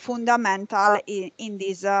is fundamental in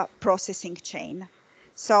this processing chain.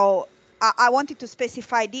 So I wanted to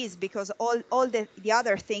specify this because all the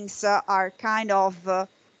other things are kind of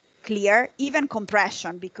clear, even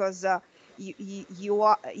compression, because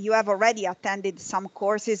you have already attended some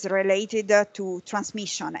courses related to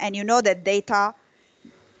transmission, and you know that data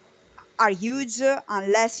are huge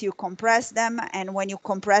unless you compress them, and when you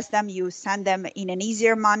compress them, you send them in an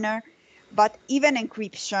easier manner. But even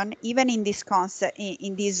encryption, even in this concept,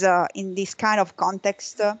 in this kind of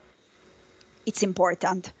context, it's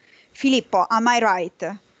important. Filippo, am I right?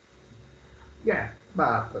 Yeah,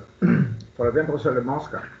 but for example, Selle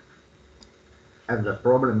Mosca has the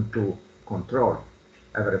problem to control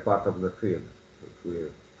every part of the field.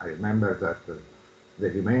 I remember that the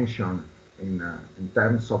dimension in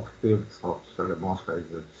terms of fields of Selle Mosca is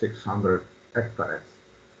 600 hectares.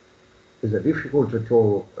 It's difficult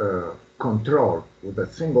to control with a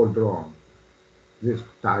single drone this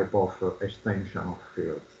type of extension of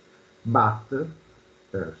fields. But so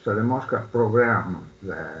the Mosca program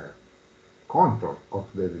the control of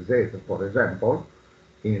the disease, for example,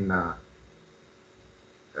 in a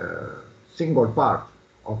single part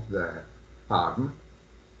of the farm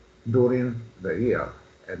during the year.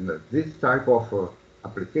 And this type of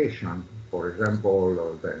application, for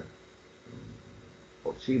example, the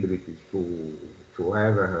possibility to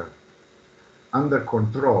have under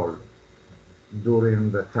control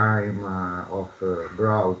during the time of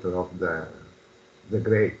drought of the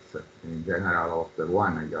grapes in general of the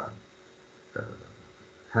vineyard.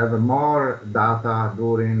 Have more data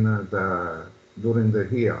during the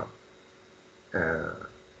year.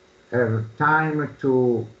 Have time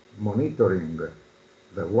to monitoring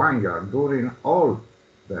the vineyard during all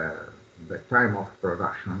the time of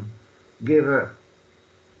production. Give a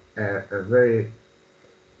very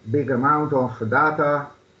big amount of data,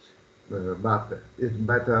 but it's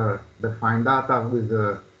better define data with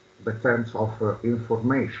the terms of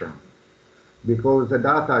information, because the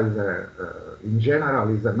data is in general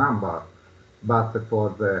is a number, but for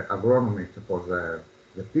the agronomists, for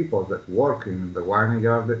the people that work in the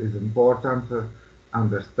vineyard, it is important to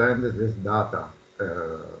understand this data,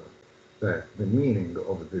 the meaning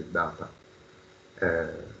of this data.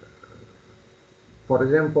 For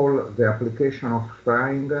example, the application of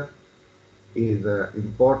spraying is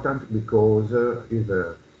important because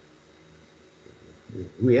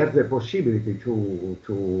we have the possibility to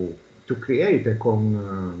create a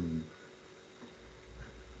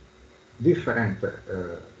different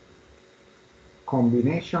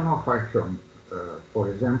combination of action. For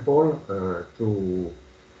example, to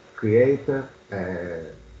create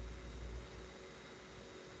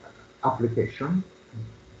application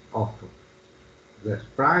of the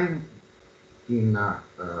spraying in the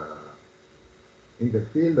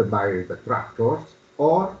field by the tractors,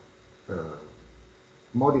 or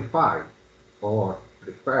modify or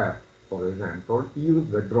prefer, for example, use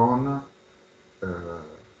the drone,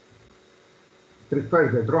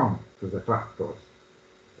 prefer the drone to the tractors.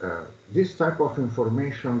 This type of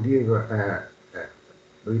information give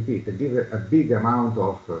give a big amount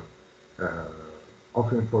of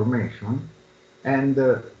information, and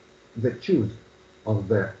the choose of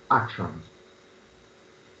the actions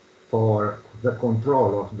for the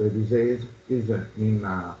control of the disease is in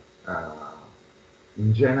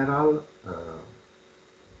general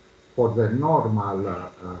for the normal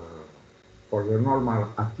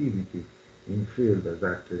activity in field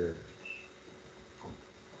that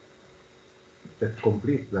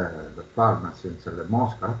complete the pharmacy in the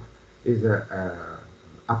Mosca is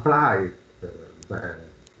apply the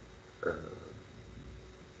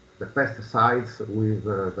pesticides with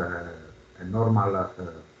a normal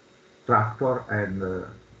tractor, and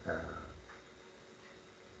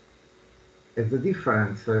the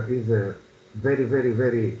difference is very, very,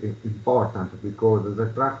 very important, because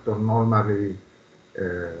the tractor normally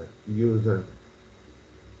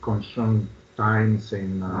consume times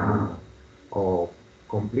in or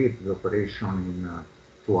complete the operation in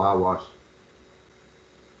 2 hours,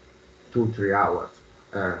 2-3 hours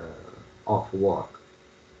of work.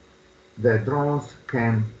 The drones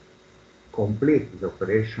can complete the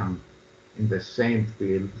operation in the same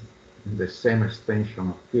field, in the same extension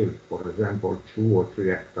of field, for example, 2 or 3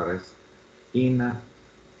 hectares, in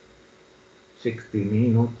 60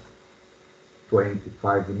 minutes,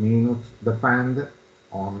 25 minutes, depend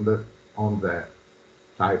on the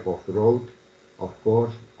type of road, of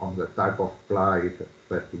course, on the type of plight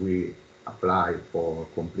that we apply for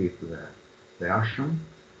complete the action,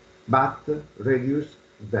 but reduce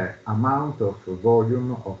the amount of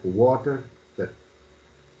volume of water that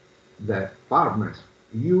the farmers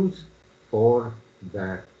use for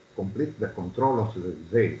complete the control of the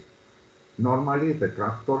disease. Normally, the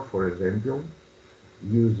tractor, for example,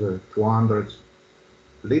 use 200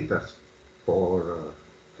 liters for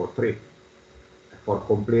trip, for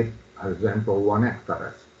complete, for example, 1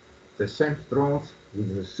 hectare. The same drones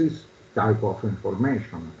with this type of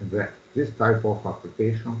information, and this type of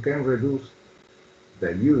application can reduce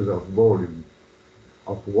the use of volume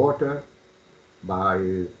of water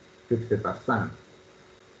by 50%.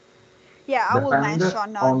 Yeah, I will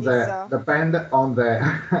mention on this. Depend on the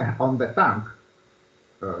on the tank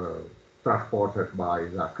transported by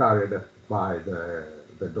carried by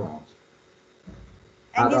the drones.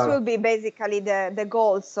 And this will be basically the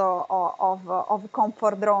goals of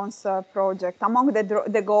Comfort Drones project, among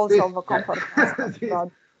the goals of Comfort Drones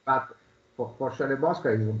project. But for Shele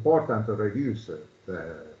Mosca, it is important to reduce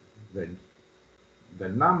the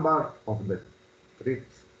number of the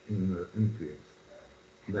trips in fields.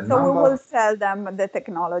 The So number, we will sell them the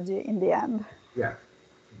technology in the end. yes.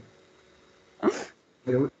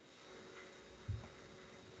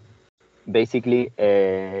 Basically,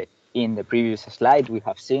 in the previous slide, we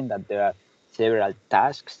have seen that there are several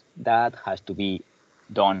tasks that has to be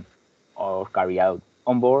done or carried out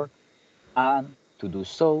on board. And to do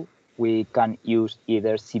so, we can use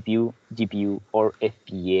either CPU, GPU, or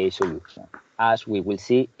FPGA solution, as we will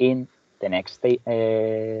see in the next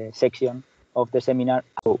section of the seminar.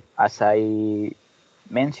 So, as I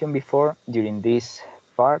mentioned before, during this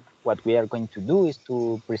part, what we are going to do is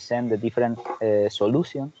to present the different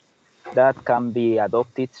solutions that can be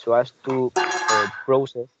adopted so as to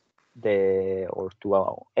process or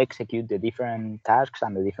to execute the different tasks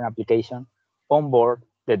and the different applications on board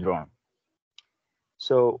the drone.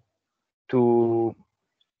 So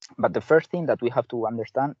but the first thing that we have to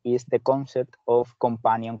understand is the concept of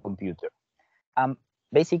companion computer.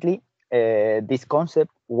 Basically, this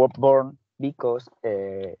concept was born because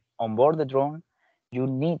on board the drone, you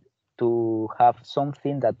need to have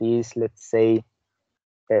something that is, let's say,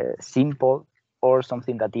 simple or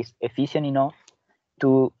something that is efficient enough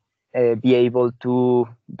to be able to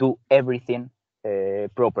do everything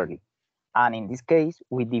properly. And in this case,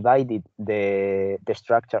 we divided the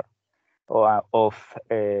structure of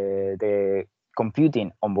the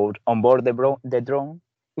computing on board the drone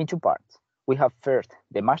in two parts. We have first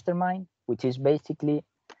the mastermind, which is basically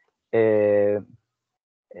whose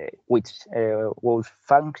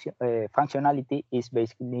functionality is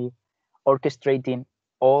basically orchestrating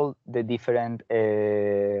all the different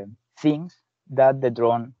things that the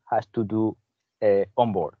drone has to do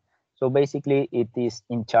on board. So basically, it is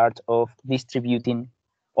in charge of distributing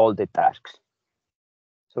all the tasks.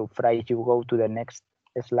 So Fry, if you go to the next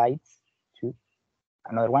slides, to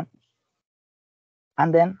another one.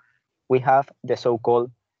 And then we have the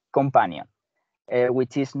so-called companion,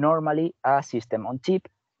 which is normally a system on chip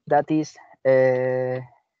that is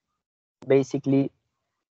basically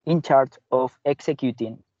in charge of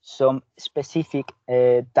executing some specific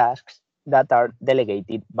tasks that are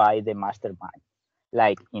delegated by the mastermind.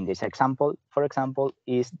 Like in this example, for example,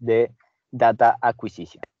 is the data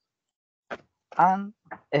acquisition. And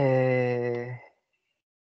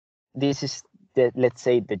this is let's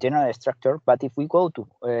say the general structure. But if we go to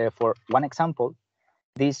for one example,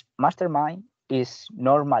 this mastermind is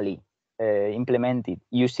normally implemented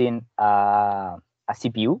using a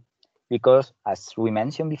CPU, because as we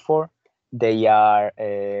mentioned before, they are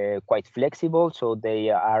quite flexible, so they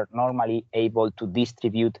are normally able to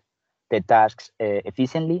distribute the tasks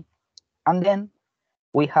efficiently. And then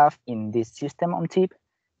we have in this system on chip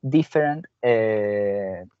different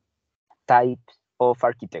types of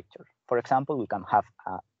architecture. For example, we can have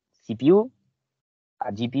a CPU,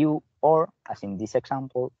 a GPU, or as in this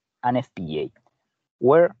example, an FPGA,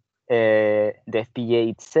 where the FPGA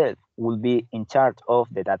itself will be in charge of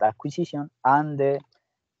the data acquisition, and the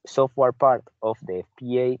software part of the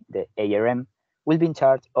FPGA, the ARM, will be in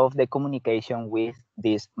charge of the communication with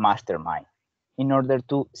this mastermind in order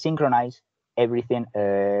to synchronize everything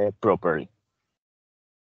properly.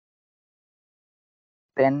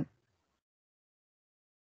 Then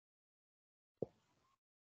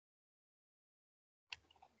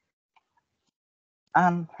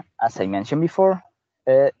and as I mentioned before,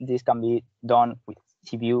 this can be done with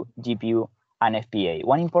CPU, GPU, and FPGA.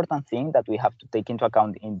 One important thing that we have to take into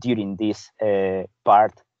account during this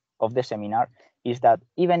part of the seminar is that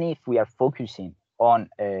even if we are focusing on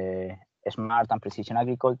smart and precision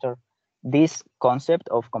agriculture, this concept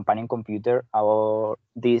of companion computer or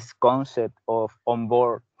this concept of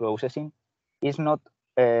onboard processing is not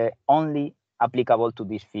only applicable to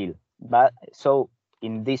this field. But so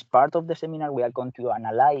in this part of the seminar, we are going to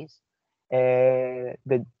analyze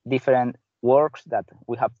the different works that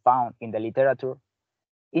we have found in the literature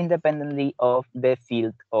independently of the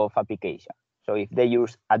field of application. So if they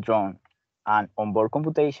use a drone and onboard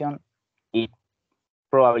computation, it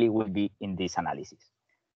probably will be in this analysis.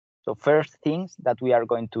 So first things that we are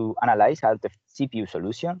going to analyze are the CPU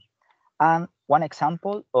solutions. And one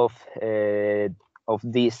example of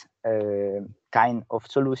this kind of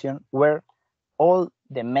solution where all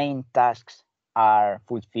the main tasks are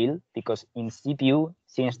fulfilled, because in CPU,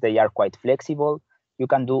 since they are quite flexible, you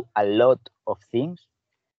can do a lot of things,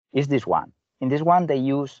 is this one. In this one, they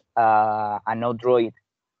use an Android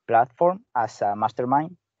platform as a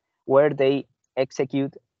mastermind, where they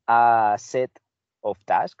execute a set of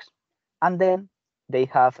tasks, and then they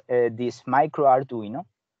have this micro Arduino,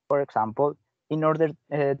 for example, in order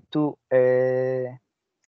to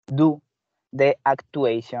do the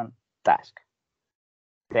actuation task.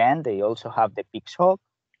 Then they also have the pig's hog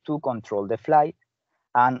to control the flight,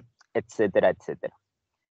 and etc., etc.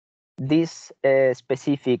 This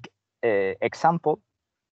specific example,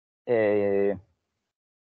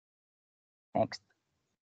 next,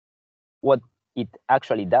 what it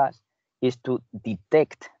actually does is to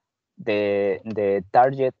detect the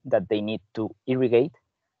target that they need to irrigate,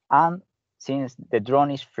 and since the drone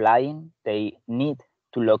is flying, they need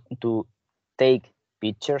to take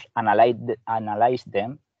pictures, analyze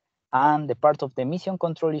them, and the part of the mission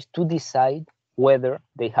control is to decide whether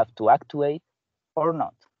they have to actuate or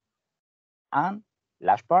not. And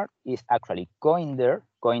last part is actually going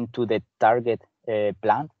to the target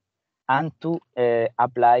plant and to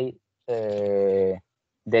apply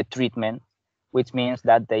the treatment, which means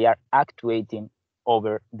that they are actuating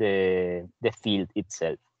over the field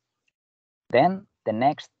itself. Then the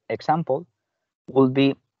next example will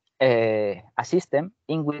be a system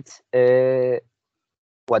in which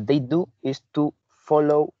what they do is to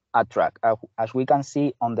follow a track. As we can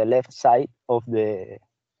see on the left side of the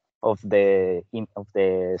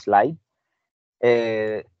slide,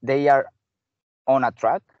 they are on a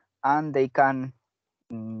track, and they can,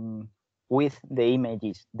 with the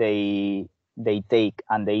images they take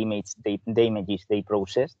and the images they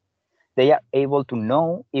process, they are able to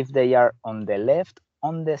know if they are on the left,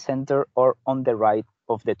 on the center, or on the right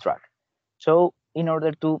of the track. So in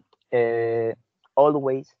order to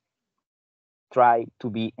always try to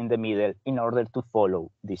be in the middle in order to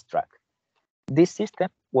follow this track. This system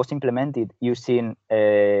was implemented using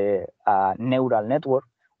a neural network,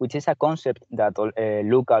 which is a concept that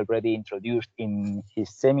Luca already introduced in his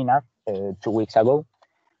seminar 2 weeks ago.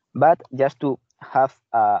 But just to have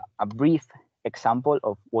a brief example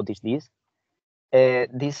of what is this,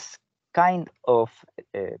 this kind of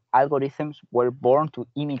algorithms were born to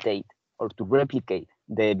imitate or to replicate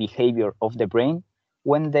the behavior of the brain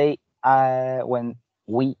when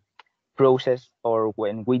we process or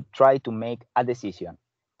when we try to make a decision.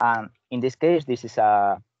 And in this case, this is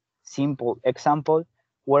a simple example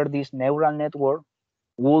where this neural network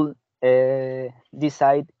will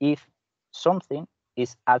decide if something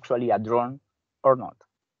is actually a drone or not.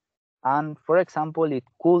 And for example, it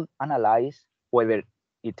could analyze whether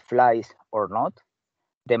it flies or not,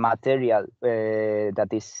 the material that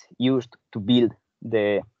is used to build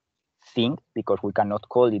the thing, because we cannot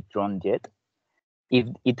call it drone yet, if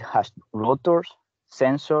it has rotors,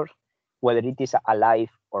 sensors, whether it is alive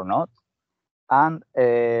or not, and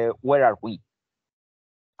where are we.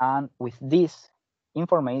 And with this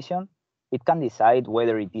information, it can decide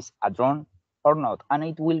whether it is a drone or not, and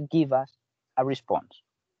it will give us a response.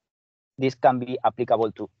 This can be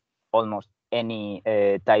applicable to almost any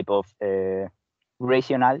type of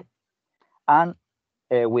rationale, and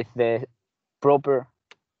with the proper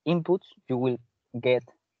inputs, you will get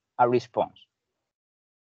a response.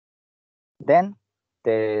 Then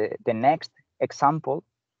the next example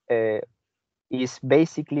is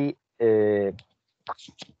basically a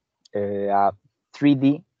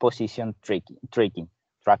 3D position tracking.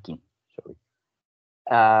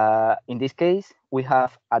 In this case, we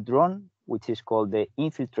have a drone which is called the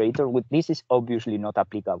infiltrator. This is obviously not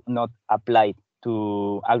applied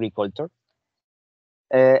to agriculture.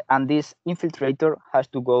 And this infiltrator has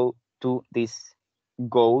to go to this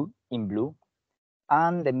goal in blue.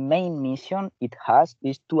 And the main mission it has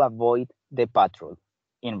is to avoid the patrol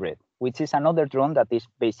in red, which is another drone that is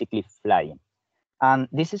basically flying. And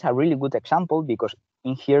this is a really good example because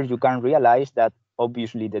in here you can realize that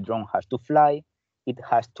obviously the drone has to fly, it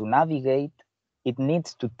has to navigate, it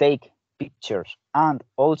needs to take pictures and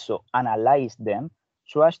also analyze them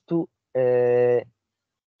so as to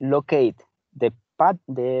locate the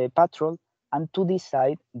patrol and to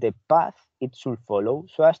decide the path it should follow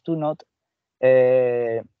so as to not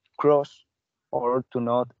cross or to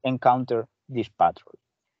not encounter this patrol.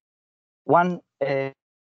 One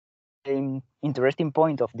interesting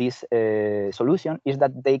point of this solution is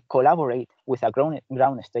that they collaborate with a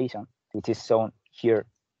ground station, which is shown here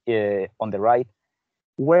on the right,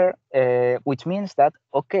 where which means that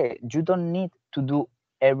okay, you don't need to do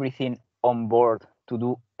everything on board to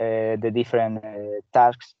do the different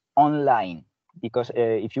tasks online, because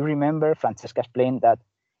if you remember, Francesca explained that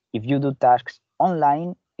if you do tasks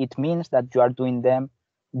online, it means that you are doing them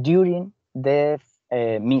during the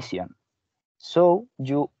mission. So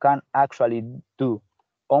you can actually do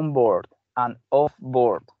onboard and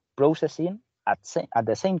off-board processing at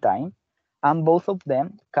the same time, and both of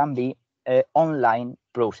them can be online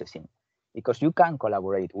processing because you can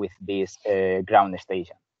collaborate with this ground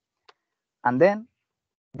station. And then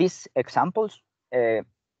these examples,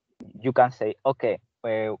 you can say, okay,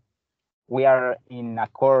 we are in a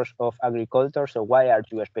course of agriculture, so why are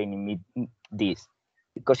you explaining me this?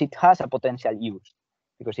 Because it has a potential use.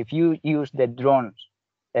 Because if you use the drones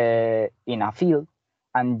in a field,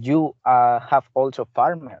 and you have also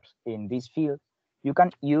farmers in this field, you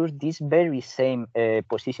can use this very same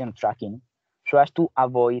position tracking so as to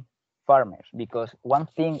avoid farmers. Because one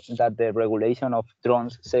thing that the regulation of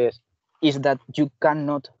drones says is that you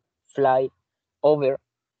cannot fly over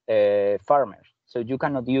farmers. So you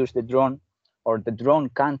cannot use the drone, or the drone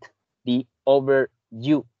can't be over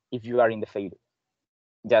you if you are in the field.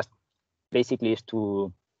 Just basically is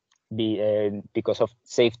to be because of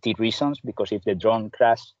safety reasons, because if the drone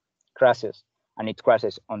crashes and it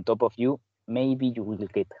crashes on top of you, maybe you will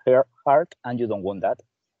get hurt and you don't want that.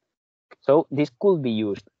 So this could be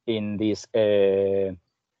used in this in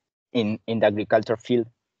the agriculture field,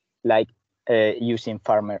 like using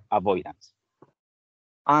farmer avoidance.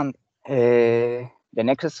 And the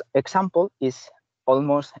next example is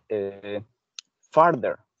almost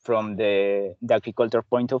farther from the agriculture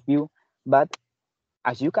point of view, but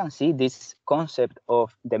as you can see, this concept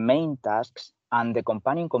of the main tasks and the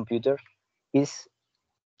companion computers is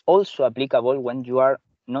also applicable when you are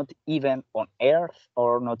not even on Earth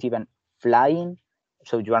or not even flying.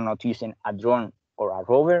 So you are not using a drone or a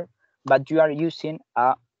rover, but you are using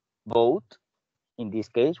a boat, in this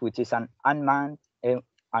case, which is an unmanned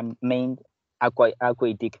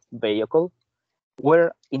aquatic vehicle,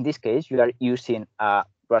 where in this case you are using a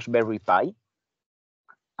Raspberry Pi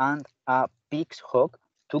and a pig's hook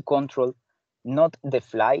to control not the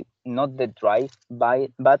flight, not the drive,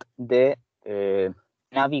 but the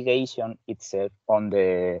navigation itself on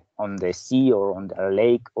the sea or on the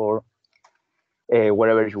lake or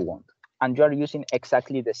wherever you want. And you are using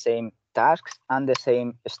exactly the same tasks and the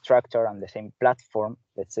same structure and the same platform,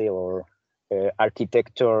 let's say, or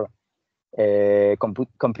architecture,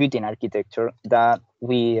 computing architecture that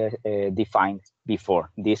we defined before,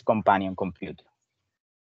 this companion computer.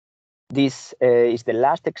 This is the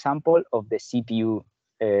last example of the CPU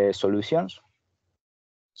solutions.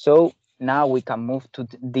 So now we can move to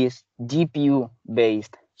these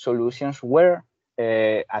GPU-based solutions where,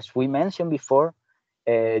 as we mentioned before,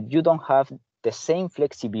 you don't have the same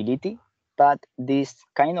flexibility, but these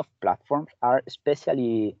kind of platforms are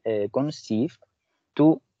especially conceived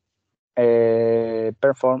to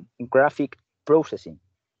perform graphic processing.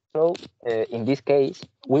 So in this case,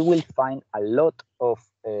 we will find a lot of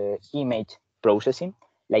image processing,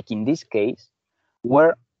 like in this case,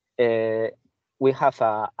 where we have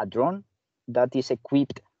a drone that is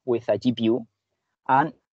equipped with a GPU,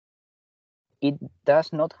 and it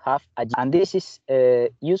does not have a GPU. And this is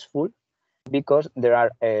useful because there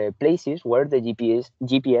are places where the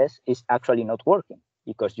GPS is actually not working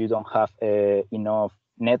because you don't have enough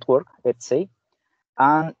network, let's say,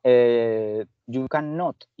 and you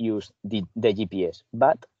cannot use the GPS.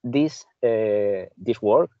 But this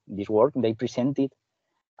work, they presented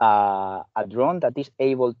a drone that is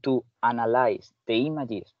able to analyze the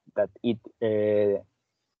images that it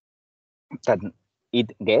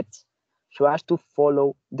gets, so as to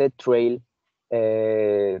follow the trail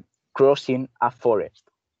crossing a forest,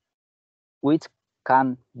 which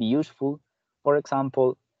can be useful, for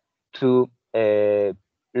example, to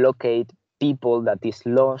locate people that is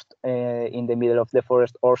lost in the middle of the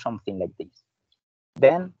forest or something like this.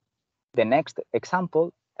 Then the next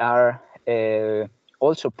example are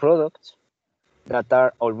also products that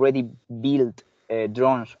are already built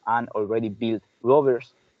drones and already built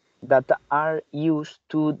rovers that are used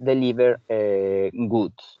to deliver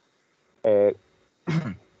goods.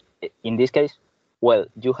 In this case, well,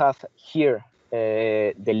 you have here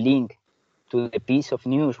the link to the piece of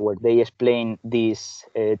news where they explain these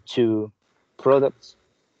two products.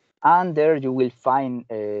 And there you will find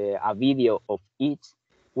a video of each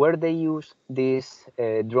where they use this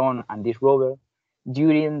drone and this rover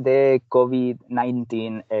during the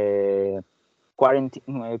COVID-19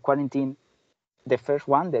 quarantine. The first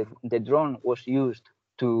one, the drone was used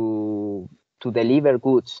to deliver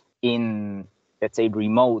goods in, let's say,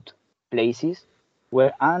 remote places,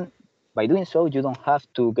 and by doing so, you don't have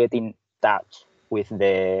to get in touch with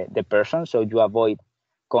the person, so you avoid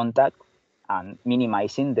contact and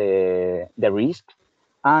minimizing the risk.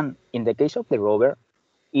 And in the case of the rover,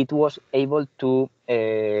 it was able to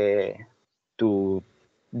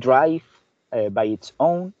drive by its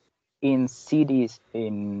own in cities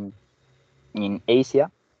in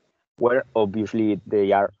Asia, where obviously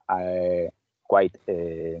they are quite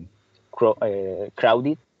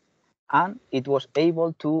crowded, and it was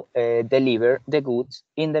able to deliver the goods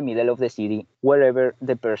in the middle of the city wherever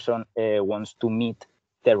the person wants to meet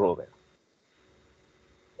the rover.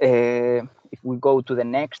 If we go to the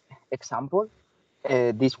next example,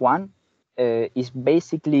 this one is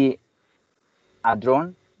basically a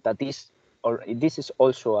drone that is, or this is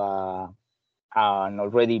also an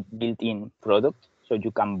already built-in product, so you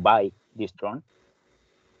can buy this drone,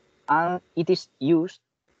 and it is used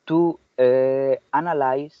to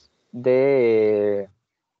analyze the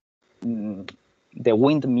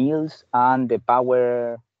windmills and the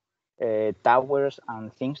power towers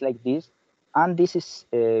and things like this. And this is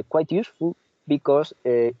quite useful because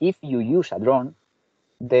if you use a drone,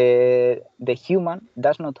 the human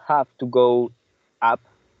does not have to go up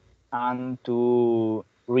and to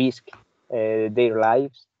risk their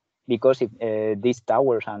lives, because if, these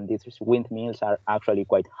towers and these windmills are actually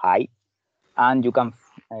quite high, and you can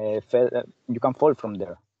fall from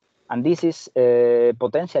there. And this is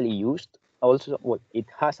potentially used also. Well, it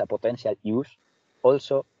has a potential use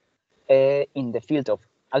also in the field of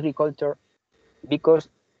agriculture, because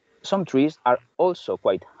some trees are also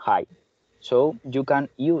quite high. So you can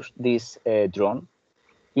use this drone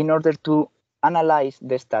in order to analyze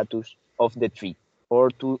the status of the tree or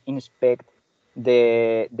to inspect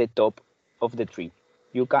the top of the tree.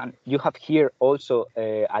 You have here also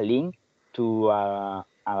a link to a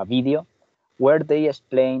video where they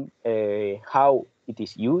explain how it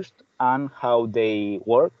is used and how they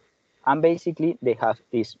work. And basically they have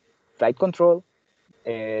this flight control.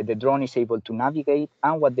 The drone is able to navigate,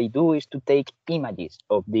 and what they do is to take images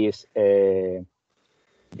of these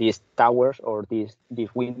towers or these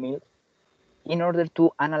windmills in order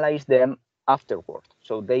to analyze them afterward.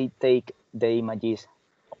 So they take the images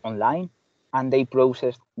online and they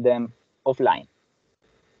process them offline.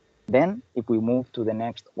 Then if we move to the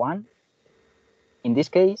next one, in this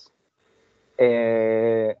case,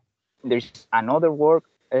 there's another work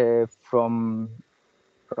from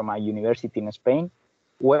a university in Spain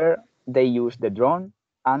where they use the drone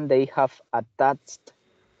and they have attached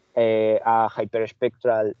a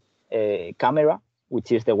hyperspectral camera,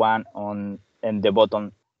 which is the one on the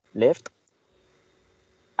bottom left.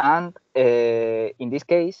 And in this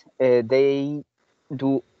case, they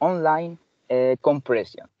do online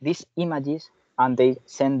compression these images and they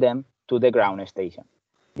send them to the ground station.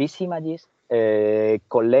 These images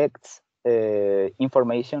collect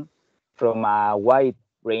information from a wide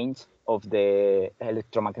range of the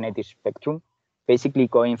electromagnetic spectrum, basically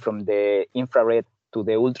going from the infrared to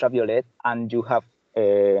the ultraviolet, and you have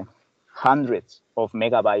hundreds of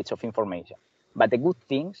megabytes of information. But the good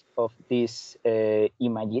things of these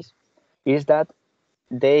images is that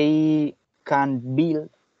they can build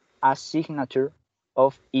a signature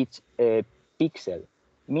of each pixel,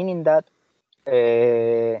 meaning that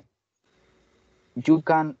you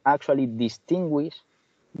can actually distinguish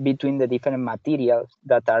between the different materials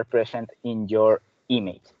that are present in your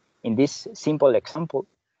image. In this simple example,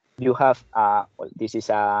 you have, well, this is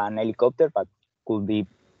an helicopter, but could be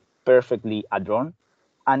perfectly a drone,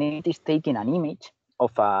 and it is taking an image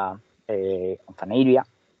of an area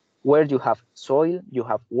where you have soil, you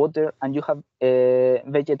have water, and you have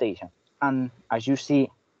vegetation. And as you see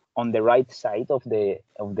on the right side of the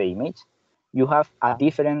image, you have a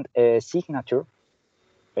different signature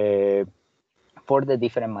for the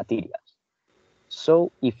different materials.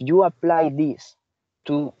 So if you apply this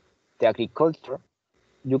to the agriculture,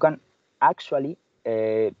 you can actually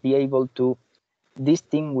be able to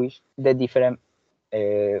distinguish the different,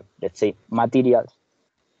 let's say, materials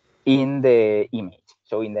in the image.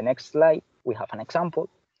 So in the next slide, we have an example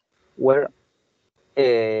where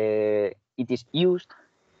it is used.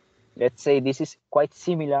 Let's say this is quite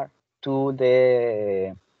similar to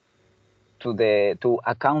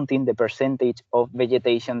accounting the percentage of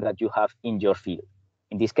vegetation that you have in your field.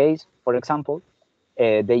 In this case, for example,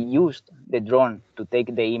 they used the drone to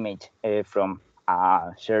take the image from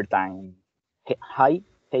a certain height,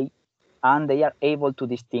 and they are able to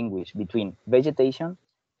distinguish between vegetation,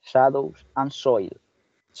 shadows, and soil.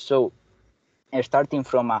 So starting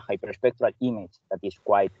from a hyperspectral image that is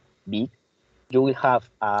quite big, you will have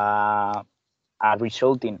a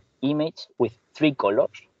resulting image with 3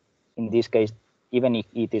 colors. In this case, even if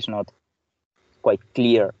it is not quite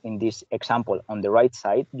clear in this example, on the right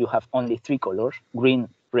side, you have only 3 colors: green,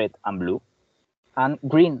 red, and blue. And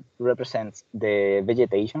green represents the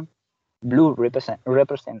vegetation, blue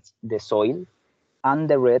represents the soil, and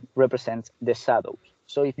the red represents the shadows.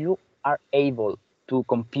 So if you are able to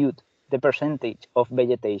compute the percentage of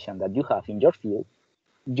vegetation that you have in your field,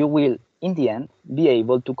 you will, in the end, be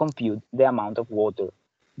able to compute the amount of water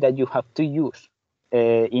that you have to use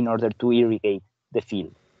in order to irrigate the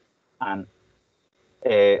field. And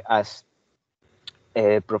as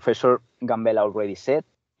Professor Gambella already said,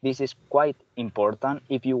 this is quite important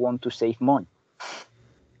if you want to save money.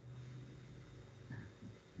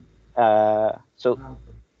 So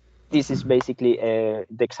this is basically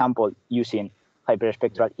the example using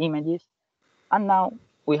hyperspectral images. And now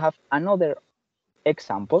we have another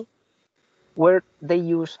example where they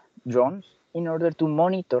use drones in order to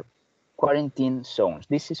monitor quarantine zones.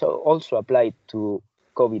 This is also applied to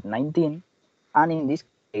COVID-19. And in this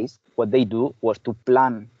case, what they do was to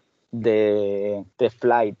plan the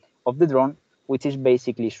flight of the drone, which is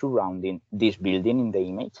basically surrounding this building in the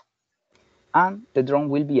image. And the drone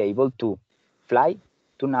will be able to fly,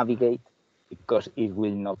 to navigate, because it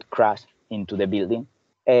will not crash into the building.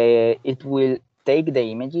 It will take the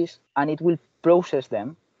images and it will process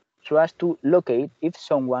them so as to locate if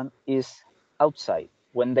someone is outside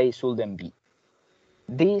when they shouldn't be.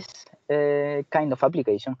 This kind of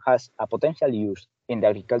application has a potential use in the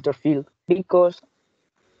agriculture field because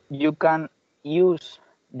you can use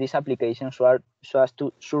this application so as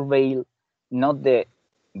to surveil not the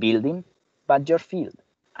building, but your field.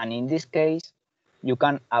 And in this case, you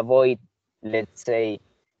can avoid, let's say,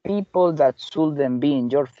 people that shouldn't be in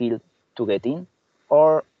your field to get in,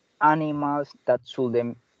 or animals that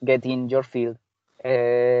shouldn't get in your field.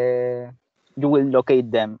 You will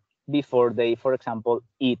locate them before they, for example,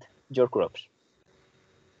 eat your crops.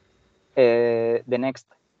 The next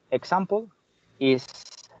example is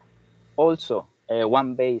also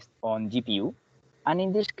one based on GPU. And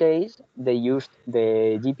in this case, they used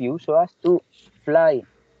the GPU so as to fly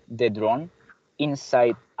the drone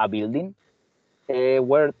inside a building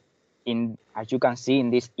where, as you can see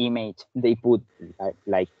in this image, they put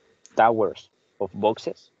like towers of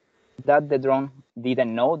boxes that the drone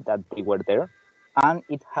didn't know that they were there, and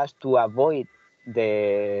it has to avoid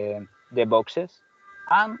the boxes.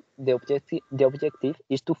 And the objective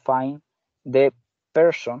is to find the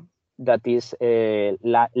person that is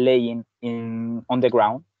laying on the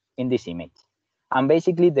ground in this image. And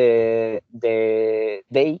basically, they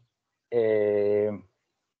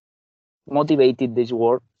motivated this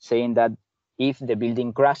work, saying that if the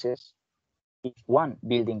building crashes, if one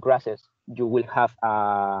building crashes, you will have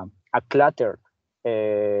a cluttered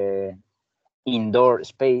indoor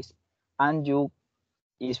space, and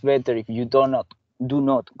it's better if you do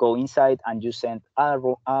not go inside and you send a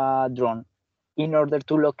drone in order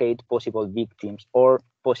to locate possible victims or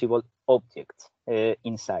possible objects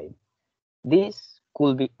inside. This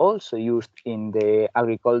could be also used in the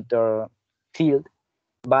agriculture field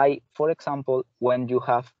by, for example, when you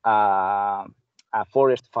have a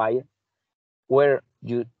forest fire where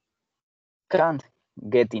you can't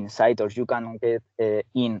get inside or you cannot get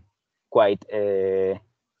in quite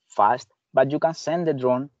fast, but you can send the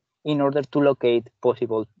drone in order to locate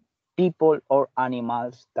possible people or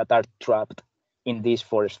animals that are trapped in these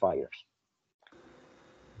forest fires.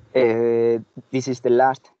 This is the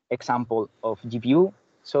last example of GPU.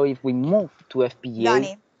 So if we move to FPGA...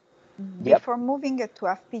 Danny, before moving to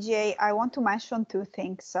FPGA, I want to mention two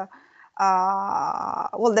things.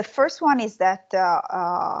 Well, the first one is that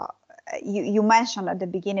you mentioned at the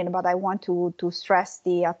beginning, but I want to stress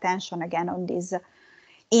the attention again on this.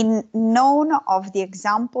 In none of the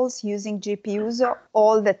examples using GPUs,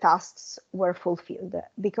 all the tasks were fulfilled,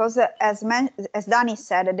 because as Danny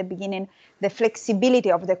said at the beginning, the flexibility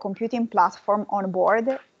of the computing platform on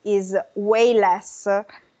board is way less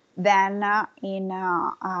than in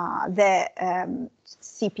the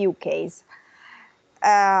CPU case.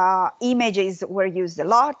 Images were used a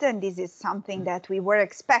lot, and this is something that we were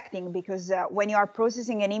expecting, because when you are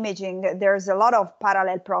processing an imaging, there's a lot of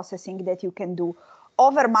parallel processing that you can do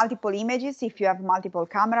over multiple images if you have multiple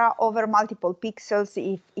camera, over multiple pixels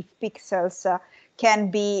if pixels can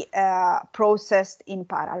be processed in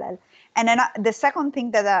parallel. And then the second thing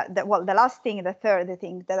the third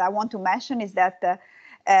thing that I want to mention is that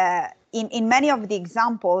in many of the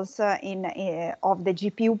examples of the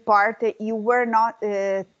GPU part, you were not,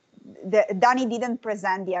 Danny didn't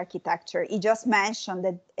present the architecture. He just mentioned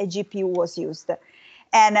that a GPU was used.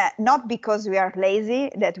 And not because we are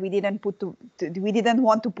lazy that we didn't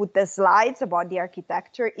want to put the slides about the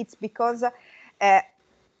architecture. It's because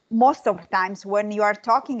most of the times when you are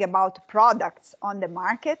talking about products on the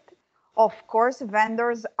market, of course,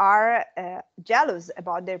 vendors are jealous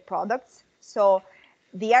about their products. So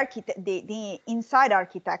the inside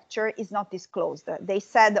architecture is not disclosed. They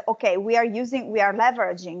said, okay, we are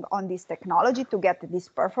leveraging on this technology to get these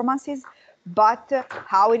performances, but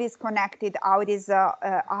how it is connected, how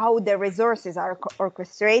the resources are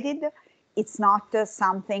orchestrated, it's not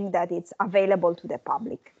something that it's available to the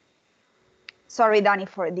public. Sorry, Danny,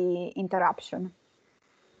 for the interruption.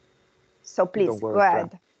 So please go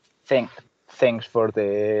ahead. thanks for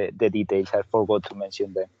the details. I forgot to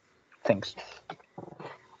mention them. Thanks.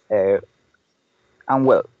 And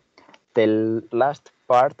well, the last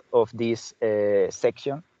part of this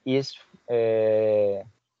section is the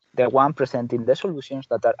one presenting the solutions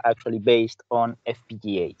that are actually based on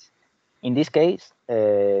FPGAs. In this case,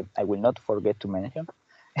 I will not forget to mention,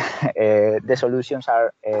 the solutions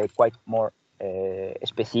are quite more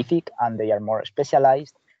specific and they are more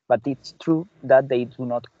specialized, but it's true that they do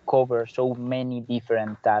not cover so many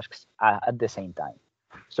different tasks at the same time.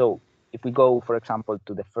 So if we go, for example,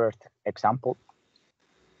 to the first example,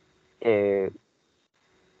 in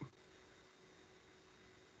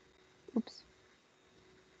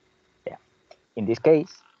this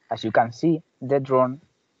case, as you can see, the drone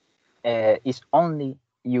is only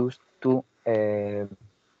used to,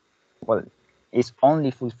 is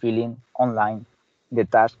only fulfilling online the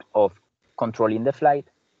task of controlling the flight,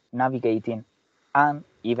 navigating, and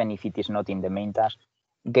even if it is not in the main task,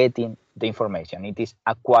 getting the information. It is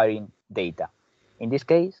acquiring data. In this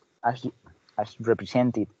case, as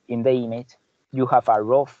represented in the image, you have a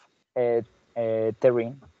rough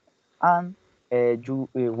terrain, and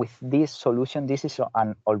with this solution, this is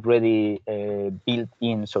an already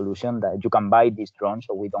built-in solution that you can buy this drone,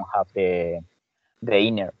 so we don't have the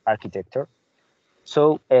inner architecture.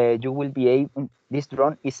 So you will be able, this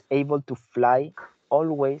drone is able to fly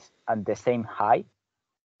always at the same height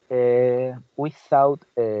without,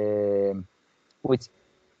 which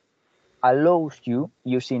allows you,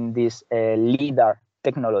 using this LiDAR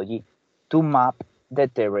technology, to map the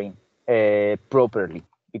terrain properly.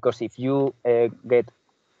 Because if you get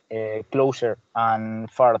closer and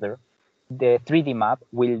farther, the 3D map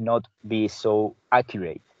will not be so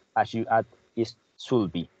accurate as it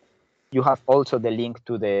should be. You have also the link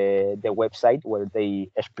to the website where they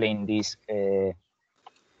explain this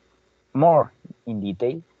more in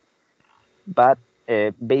detail. But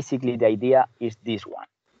basically, the idea is this one.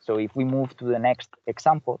 So if we move to the next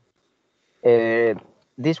example,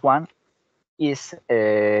 this one is,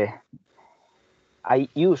 I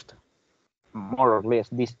used more or less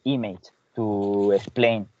this image to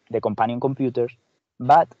explain the companion computers,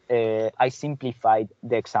 but I simplified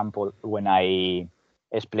the example when I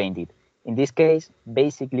explained it. In this case,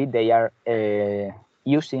 basically, they are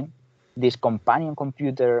using this companion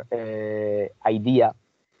computer idea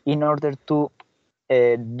in order to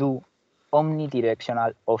do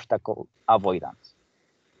omnidirectional obstacle avoidance,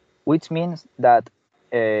 which means that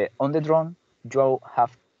on the drone, you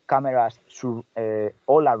have cameras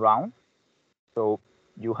all around. So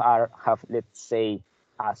you have, let's say,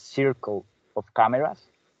 a circle of cameras,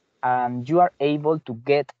 and you are able to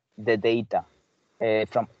get the data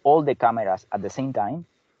from all the cameras at the same time,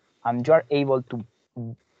 and you are able to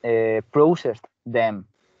process them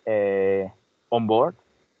on board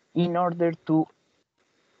in order to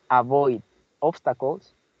avoid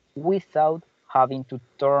obstacles without having to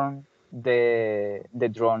turn the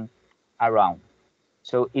drone around.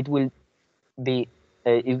 So it will be,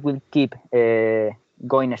 it will keep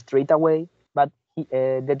going straight away, but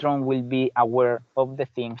the drone will be aware of the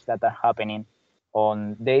things that are happening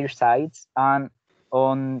on their sides and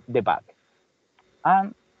on the back.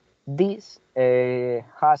 And this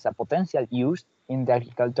has a potential use in the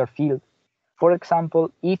agriculture field. For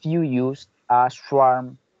example, if you use a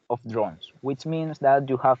swarm of drones, which means that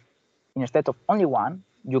you have, instead of only one,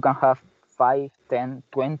 you can have 5, 10,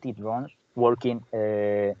 20 drones working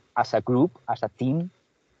as a group, as a team,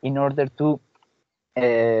 in order to,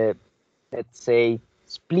 let's say,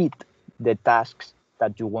 split the tasks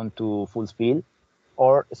that you want to fulfill,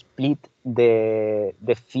 or split the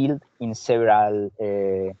field in several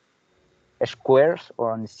squares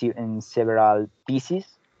or in several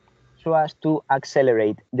pieces, so as to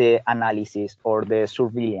accelerate the analysis or the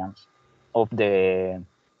surveillance of the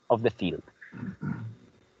field.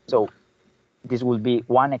 So this will be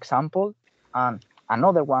one example, and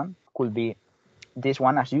another one could be this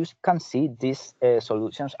one. As you can see, these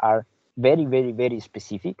solutions are very, very, very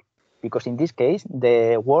specific, because in this case,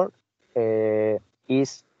 the work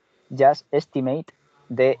is just estimate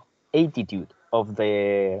the altitude of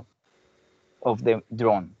the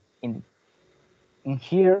drone. In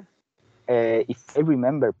here, if I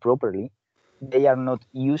remember properly, they are not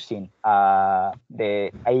using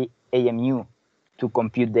the AMU to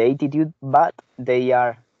compute the altitude, but they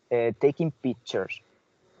are taking pictures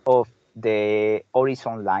of the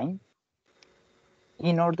horizon line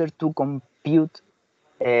in order to compute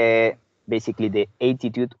basically the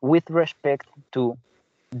altitude with respect to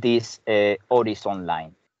this horizon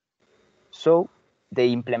line. So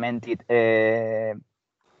they implemented an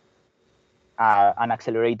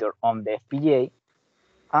accelerator on the FPGA,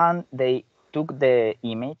 and they took the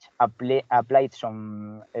image, applied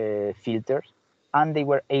some filters, and they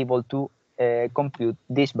were able to compute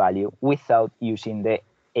this value without using the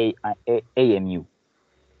AMU.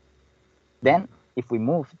 Then, if we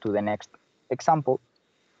move to the next example,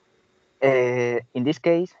 in this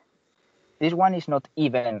case, this one is not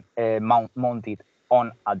even mounted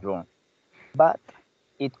on a drone, but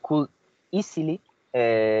it could easily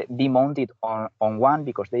be mounted on one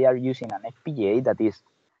because they are using an FPGA that is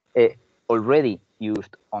already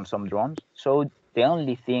used on some drones. So the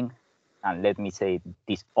only thing, and let me say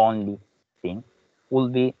this only thing, will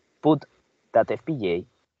be put that FPGA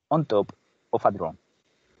on top of a drone.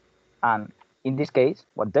 And in this case,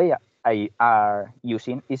 what they are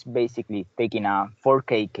using is basically taking a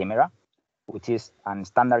 4K camera, which is a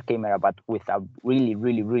standard camera, but with a really,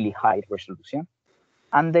 really, really high resolution.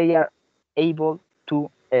 And they are able to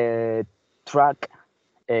track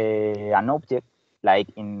an object, like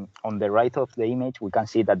on the right of the image, we can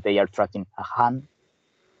see that they are tracking a hand.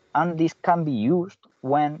 And this can be used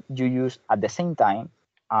when you use at the same time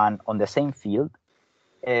and on the same field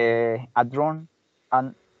a drone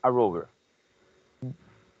and a rover.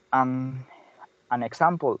 An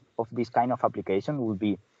example of this kind of application will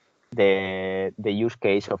be the use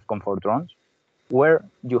case of comfort drones, where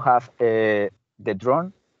you have the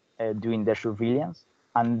drone doing the surveillance,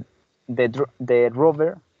 and the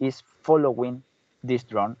rover is following this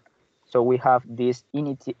drone. So we have this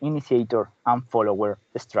initiator and follower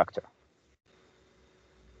structure.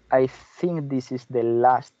 I think this is the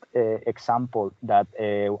last example that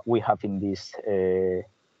we have in this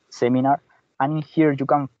seminar. And in here you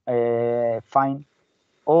can find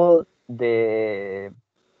all the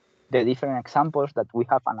different examples that we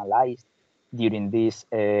have analyzed during this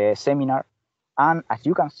seminar. And as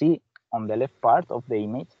you can see on the left part of the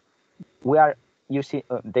image,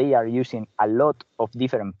 they are using a lot of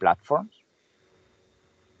different platforms.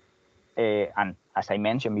 And as I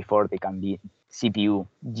mentioned before, they can be CPU,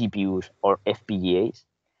 GPUs, or FPGAs.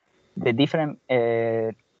 The different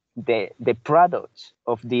the products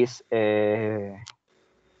of these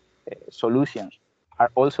solutions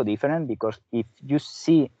are also different, because if you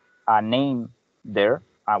see a name there,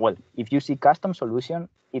 well, if you see custom solution,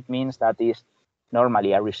 it means that is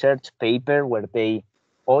normally a research paper where they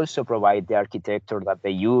also provide the architecture that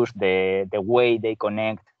they use, the way they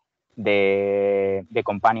connect the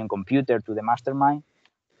companion computer to the mastermind.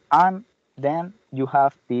 And then you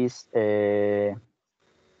have these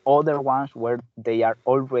other ones where they are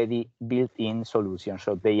already built-in solutions.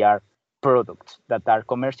 So they are products that are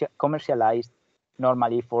commercialized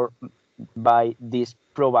normally by these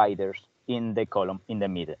providers in the column in the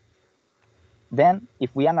middle. Then,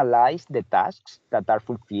 if we analyze the tasks that are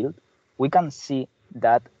fulfilled, we can see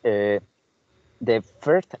that the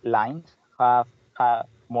first lines have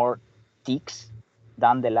more ticks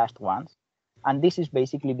than the last ones. And this is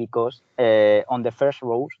basically because on the first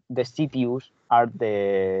rows, the CPUs are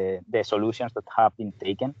the solutions that have been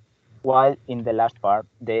taken, while in the last part,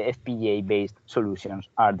 the FPGA-based solutions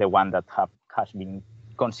are the one that has been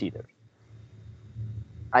considered.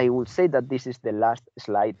 I would say that this is the last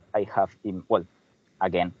slide I have in, well,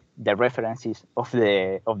 again, the references of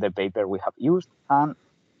the paper we have used. And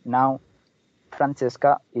now,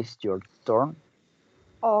 Francesca, it's your turn.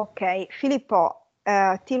 Okay, Filippo,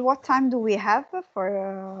 till what time do we have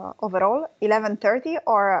for overall? 11:30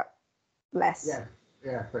 or less?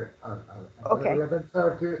 Yeah. Okay.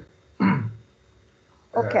 11:30.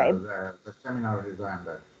 Okay. The seminar is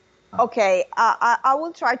ended. Okay, I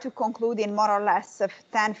will try to conclude in more or less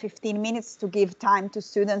 10-15 minutes to give time to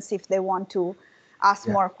students if they want to ask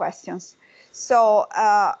more questions. So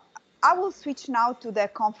I will switch now to the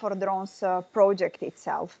Comfort Drones project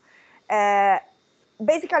itself.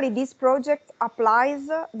 Basically, this project applies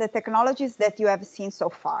the technologies that you have seen so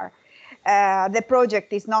far. The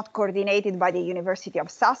project is not coordinated by the University of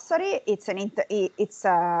Sassari. It's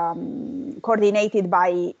coordinated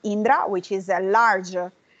by Indra, which is a large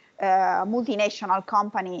multinational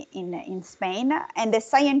company in Spain. And the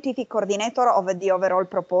scientific coordinator of the overall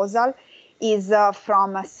proposal is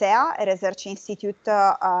from SEA, a research institute,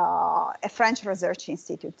 a French research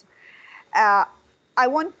institute. I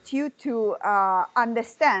want you to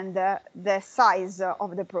understand the size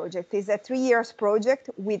of the project. It's a 3-year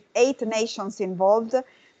project with 8 nations involved,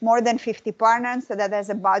 more than 50 partners, that has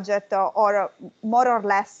a budget or more or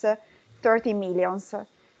less 30 millions.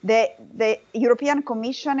 The European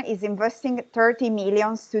Commission is investing 30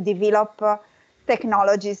 millions to develop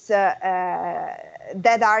technologies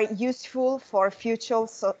that are useful for future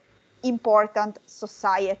important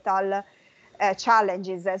societal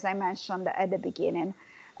challenges, as I mentioned at the beginning.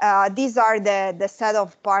 These are the set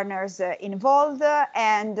of partners involved,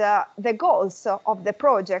 and the goals of the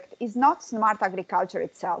project is not smart agriculture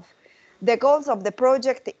itself. The goals of the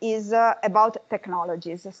project is about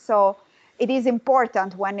technologies. So it is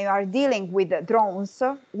important when you are dealing with drones,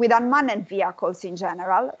 with unmanned vehicles in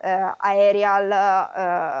general, aerial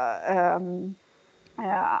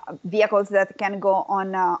vehicles that can go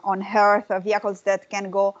on Earth, vehicles that can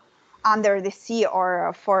go under the sea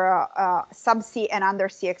or for subsea and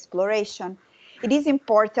undersea exploration. It is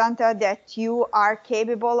important that you are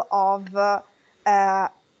capable of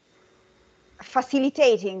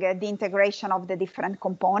facilitating the integration of the different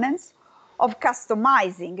components, of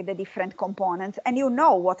customizing the different components. And you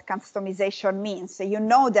know what customization means. You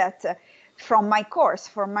know that from my course,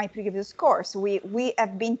 from my previous course, we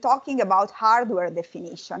have been talking about hardware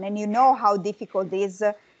definition, and you know how difficult it is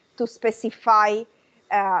to specify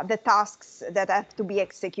the tasks that have to be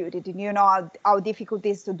executed. And you know how difficult it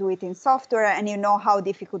is to do it in software, and you know how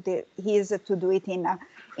difficult it is to do it in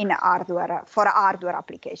hardware, for hardware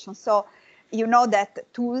applications. So you know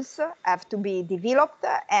that tools have to be developed,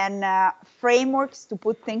 and frameworks to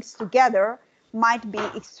put things together might be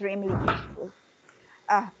extremely difficult.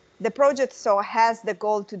 The project so has the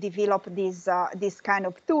goal to develop these kind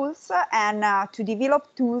of tools, and to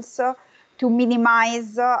develop tools to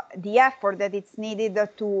minimize the effort that it's needed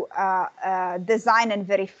to design and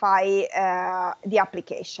verify the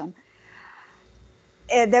application.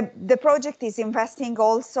 The project is investing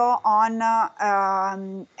also on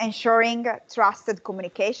ensuring trusted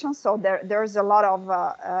communication. So there's a lot of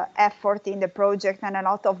effort in the project and a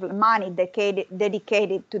lot of money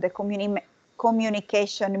dedicated to the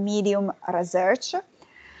communication medium research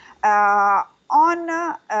on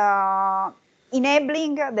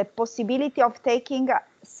enabling the possibility of taking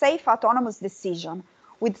safe autonomous decision.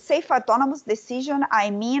 With safe autonomous decision, I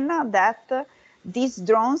mean that these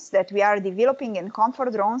drones that we are developing in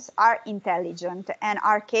comfort drones are intelligent and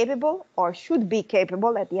are capable, or should be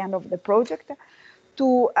capable at the end of the project,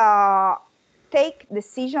 to take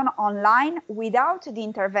decision online without the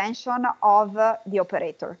intervention of the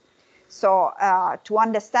operator. So to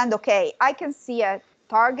understand, okay, I can see a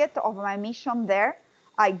target of my mission there,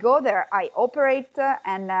 I go there, I operate,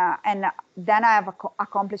 and then I have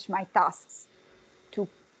accomplished my tasks.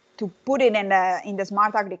 To put it in the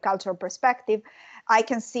smart agriculture perspective, I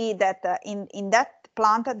can see that in that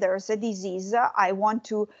plant there's a disease. I want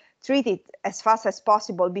to treat it as fast as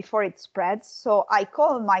possible before it spreads. So I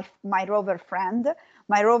call my rover friend.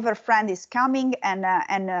 My rover friend is coming and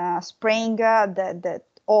spraying the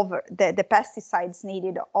pesticides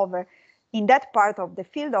needed over in that part of the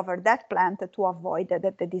field, over that plant, to avoid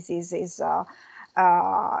that the disease is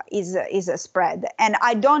spread. And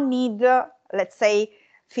I don't need, let's say,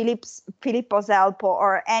 Filippo's help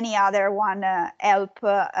or any other one help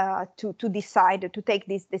to decide to take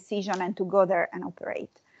this decision and to go there and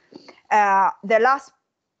operate. The last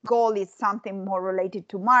goal is something more related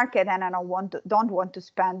to market, and I don't want to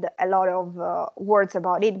spend a lot of words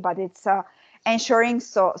about it, but it's ensuring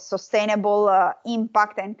sustainable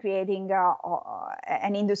impact and creating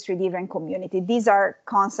an industry-driven community. These are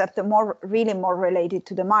concepts really more related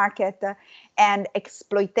to the market and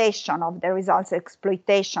exploitation of the results,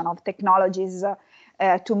 exploitation of technologies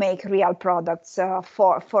to make real products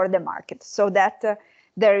for the market, so that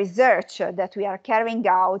the research that we are carrying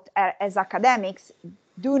out as academics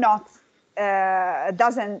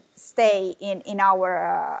doesn't stay in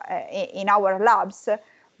our labs,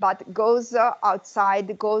 but goes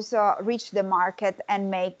outside, reach the market and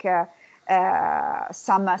make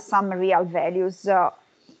some real values.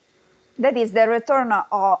 That is the return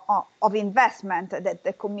of investment that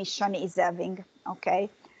the Commission is having. Okay,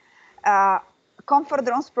 Comfort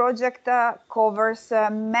Drones project covers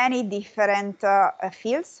many different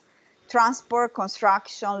fields: transport,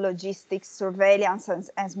 construction, logistics, surveillance,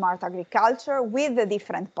 and smart agriculture, with a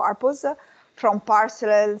different purpose, from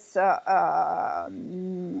parcels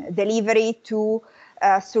delivery to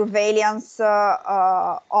surveillance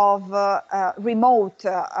of remote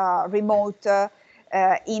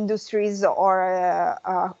industries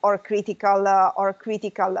or critical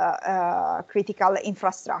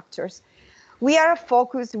infrastructures. We are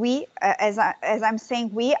focused. As I'm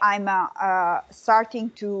saying, I'm starting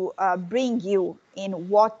to bring you in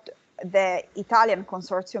what the Italian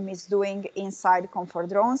consortium is doing inside Comfort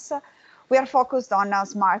Drones. We are focused on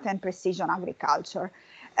smart and precision agriculture.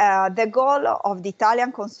 The goal of the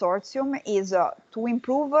Italian consortium is to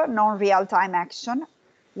improve non-real-time action.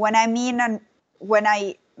 When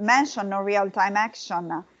I mention non-real-time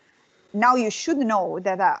action, now you should know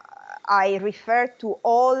that I refer to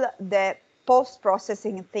all the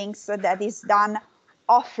post-processing things that is done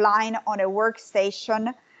offline on a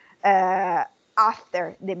workstation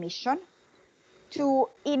after the mission, to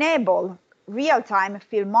enable real-time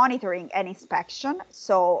field monitoring and inspection,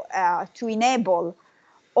 so to enable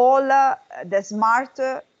all the smart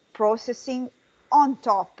processing on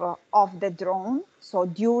top of the drone, so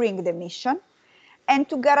during the mission, and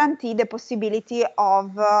to guarantee the possibility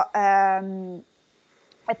of a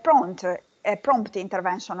prompt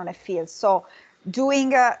intervention on a field. So doing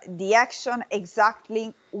the action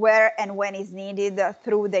exactly where and when is needed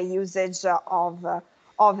through the usage of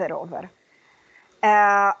the rover.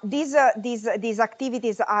 These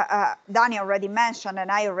activities, Dani already mentioned,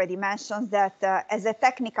 and I already mentioned that as a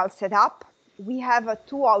technical setup, we have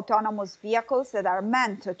two autonomous vehicles that are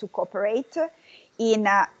meant to cooperate in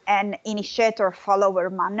an initiator-follower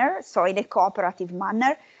manner, so in a cooperative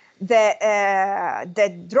manner.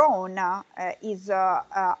 The drone is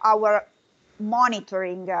our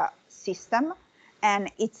monitoring system,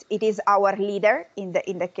 and it is our leader in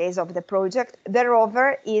the case of the project. The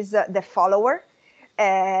rover is the follower,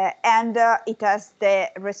 and it has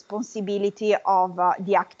the responsibility of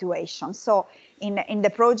the actuation. So in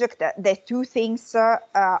the project, the two things,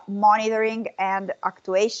 monitoring and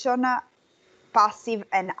actuation, passive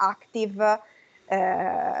and active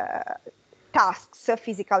tasks,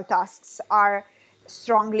 physical tasks, are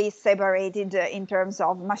strongly separated in terms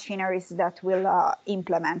of machineries that will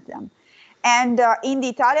implement them. And in the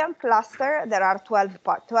Italian cluster, there are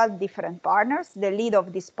 12 different partners. The lead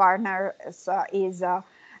of these partners is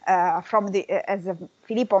from the, as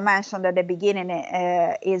Filippo mentioned at the beginning,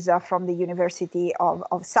 is from the University of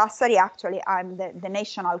Sassari. Actually, I'm the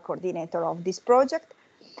national coordinator of this project.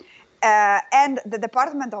 And the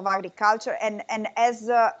Department of Agriculture, and as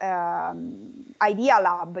Idea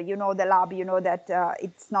Lab, you know the lab, you know that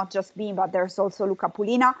it's not just me, but there's also Luca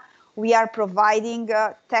Pulina. We are providing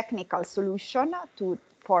a technical solution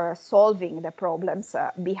for solving the problems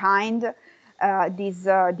behind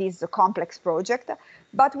this complex project.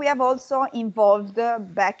 But we have also involved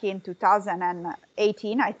back in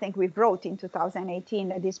 2018, I think we wrote in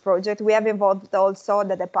 2018 this project, we have involved also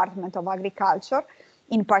the Department of Agriculture,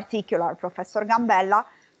 in particular Professor Gambella,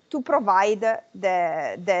 to provide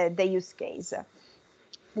the use case.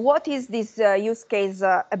 What is this use case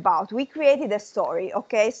about? We created a story,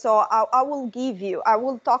 okay? So I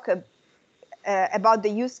will talk about the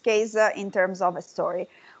use case in terms of a story.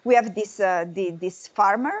 We have this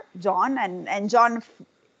farmer, John, and John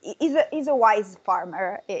is a wise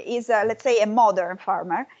farmer, is let's say a modern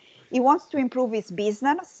farmer. He wants to improve his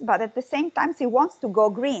business, but at the same time, he wants to go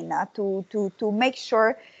green, to make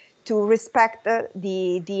sure to respect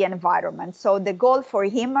the environment. So the goal for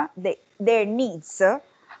him, their needs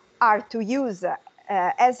are to use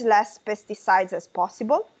as less pesticides as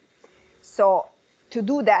possible. So to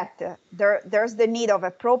do that, there's the need of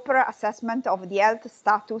a proper assessment of the health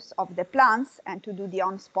status of the plants and to do the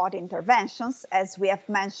on-spot interventions, as we have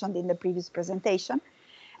mentioned in the previous presentation.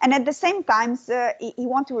 And at the same time, he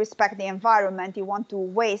wants to respect the environment. He wants to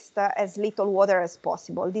waste as little water as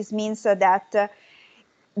possible. This means that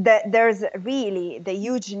there's really the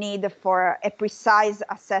huge need for a precise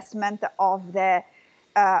assessment of the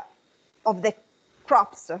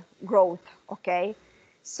crops growth, okay?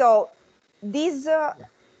 So this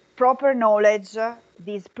proper knowledge,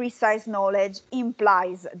 this precise knowledge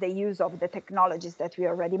implies the use of the technologies that we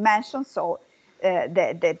already mentioned. So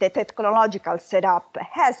the technological setup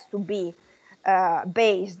has to be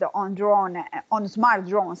based on smart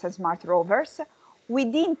drones and smart rovers,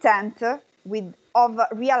 with the intent of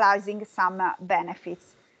realizing some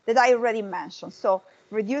benefits that I already mentioned. So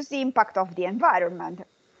reduce the impact of the environment,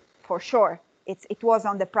 for sure. It was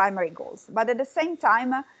on the primary goals, but at the same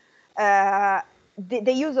time,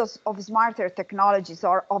 the use of smarter technologies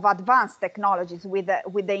or of advanced technologies with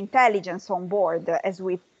the intelligence on board, as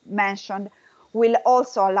we mentioned, will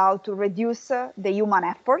also allow to reduce the human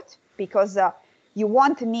effort, because you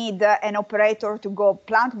won't need an operator to go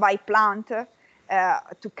plant by plant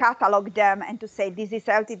to catalog them and to say, this is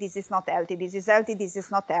healthy, this is not healthy, this is healthy, this is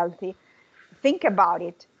not healthy. Think about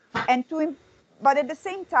it. But at the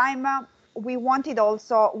same time, we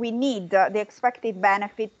need the expected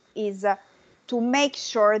benefit is to make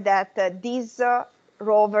sure that these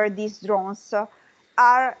drones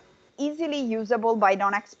are easily usable by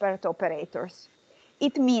non-expert operators.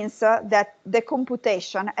 It means that the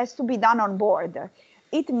computation has to be done on board.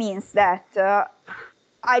 It means that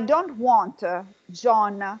I don't want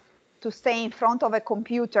John to stay in front of a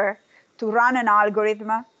computer to run an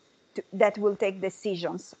algorithm that will take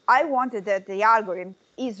decisions. I wanted that the algorithm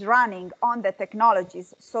is running on the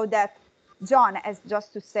technologies so that John has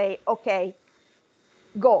just to say, okay,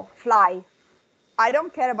 go, fly, I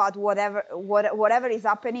don't care about whatever is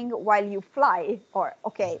happening while you fly, or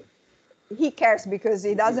okay, he cares because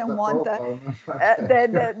he doesn't want the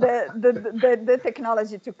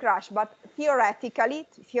technology to crash. But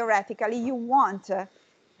theoretically, you want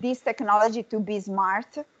this technology to be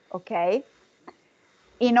smart, okay,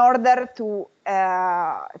 in order to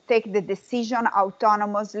take the decision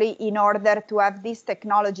autonomously, in order to have this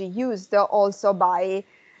technology used also by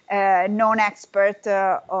non-expert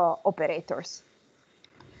operators.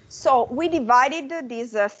 So we divided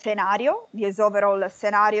this scenario, these overall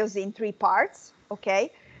scenarios, in 3 parts.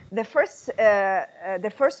 Okay, the first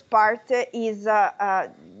part is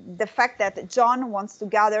the fact that John wants to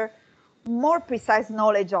gather more precise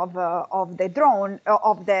knowledge of the drone,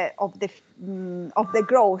 of the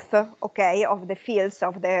growth, okay, of the fields,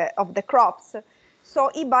 of the crops.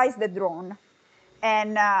 So he buys the drone,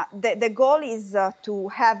 and the goal is to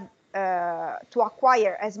have to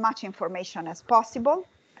acquire as much information as possible,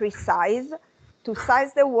 precise, to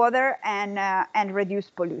size the water and reduce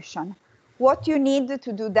pollution. What you need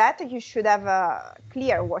to do that, you should have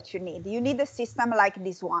clear what you need. You need a system like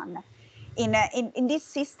this one. In this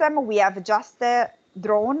system, we have just the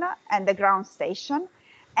drone and the ground station.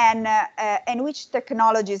 And which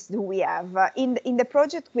technologies do we have? In the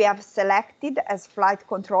project, we have selected as flight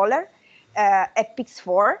controller a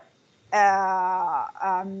PIX4.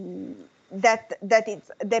 That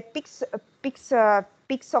is the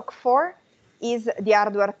PIXOC4 is the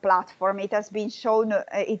hardware platform. It has been shown.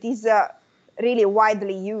 It is really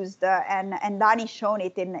widely used, and Dani shown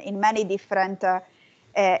it in many different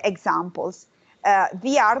examples.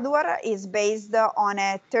 The hardware is based on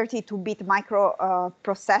a 32-bit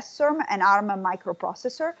microprocessor, an ARM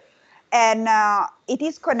microprocessor, and it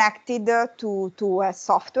is connected to a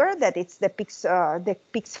software that it's the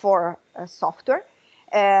PIX4 software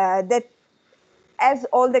that has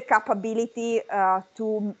all the capability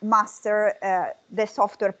to master the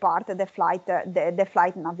software part, the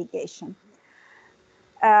flight navigation.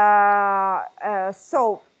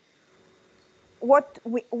 So what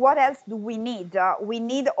else do we need? We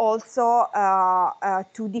need also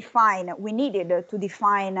to define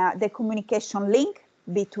the communication link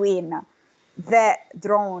between the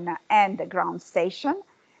drone and the ground station.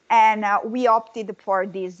 And we opted for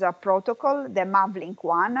this protocol, the MAVLink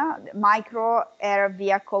one, Micro Air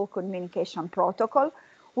Vehicle Communication Protocol,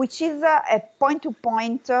 which is a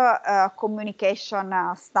point-to-point communication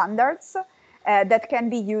standards that can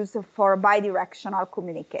be used for bidirectional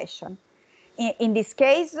communication. In this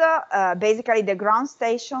case, basically the ground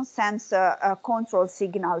station sends control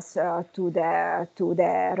signals to the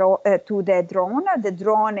drone. The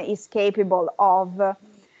drone is capable of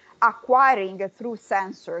acquiring through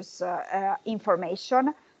sensors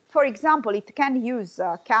information. For example, it can use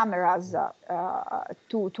cameras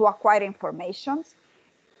to acquire information.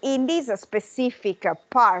 In this specific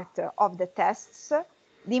part of the tests,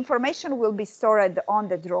 the information will be stored on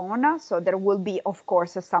the drone, so there will be, of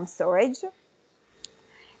course, some storage.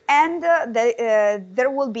 And there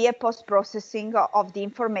will be a post-processing of the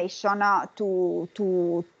information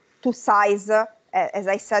to size, as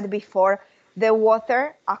I said before, the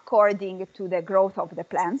water according to the growth of the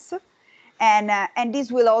plants. And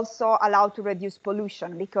this will also allow to reduce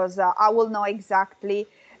pollution, because I will know exactly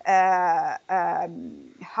how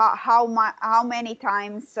many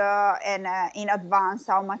times and in advance,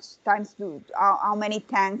 how many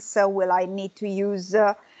tanks will I need to use,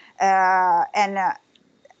 and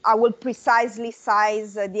I will precisely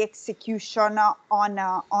size the execution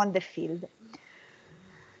on the field.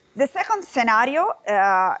 The second scenario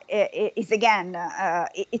is again,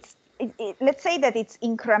 let's say that it's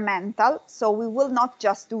incremental. So we will not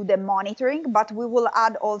just do the monitoring, but we will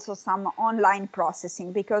add also some online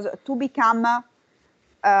processing, because to become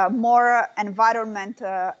more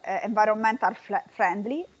environmental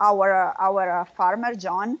friendly, our farmer,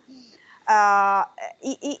 John,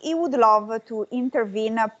 he would love to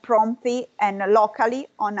intervene promptly and locally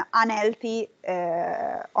on unhealthy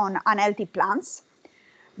plants.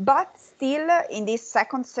 But still, in this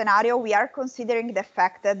second scenario, we are considering the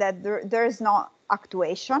fact that there is no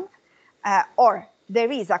actuation, or there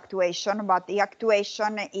is actuation, but the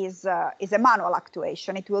actuation is a manual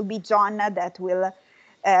actuation. It will be John that will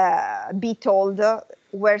be told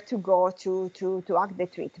where to go to act the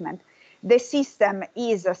treatment. The system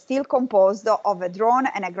is still composed of a drone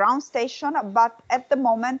and a ground station, but at the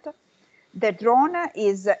moment, the drone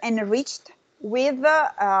is enriched with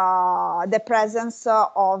the presence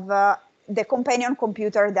of the companion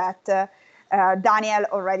computer that Daniel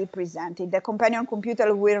already presented. The companion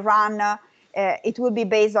computer will run It will be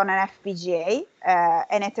based on an FPGA,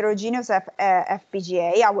 an heterogeneous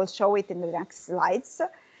FPGA. I will show it in the next slides.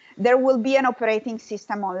 There will be an operating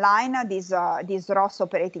system online, this ROS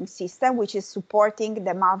operating system, which is supporting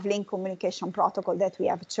the Mavlink communication protocol that we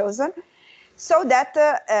have chosen, so that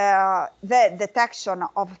the detection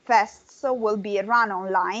of pests will be run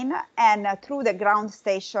online, and through the ground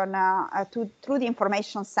station, through the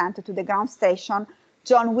information sent to the ground station,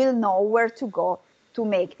 John will know where to go to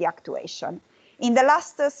make the actuation. In the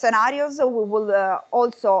last scenarios, we will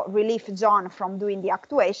also relieve John from doing the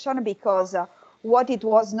actuation, because what it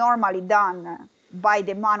was normally done by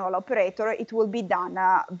the manual operator, it will be done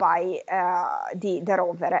by the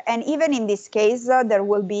rover. And even in this case, there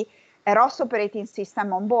will be a ROS operating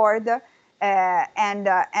system on board, and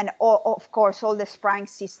of course, all the spraying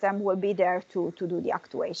system will be there to do the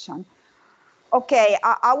actuation. Okay,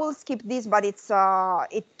 I will skip this, but it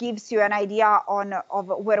gives you an idea of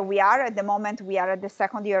where we are at the moment. We are at the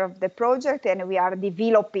second year of the project, and we are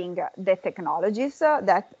developing the technologies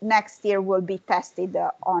that next year will be tested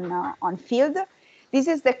on field. This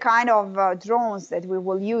is the kind of drones that we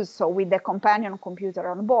will use, so with the companion computer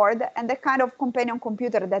on board, and the kind of companion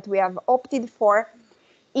computer that we have opted for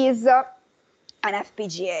is an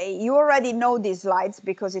FPGA. You already know these slides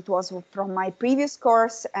because it was from my previous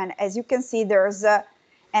course, and as you can see, there's an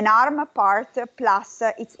ARM part plus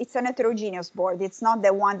it's an heterogeneous board. It's not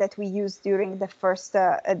the one that we used during the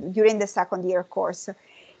second year course.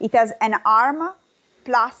 It has an ARM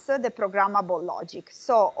plus the programmable logic.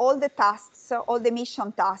 So all the tasks, all the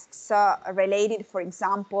mission tasks related, for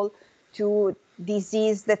example, to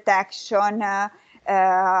disease detection,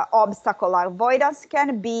 obstacle avoidance,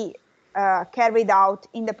 can be carried out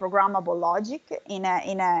in the programmable logic in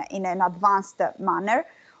an advanced manner,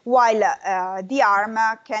 while the ARM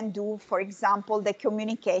can do, for example, the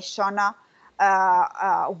communication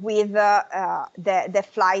with the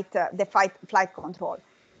flight control.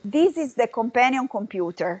 This is the companion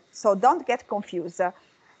computer, so don't get confused. The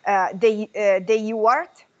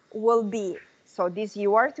UART will be, so this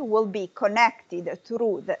UART will be connected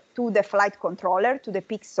to the flight controller, to the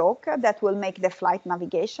PIC-SOC that will make the flight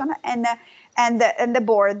navigation, and the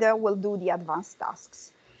board will do the advanced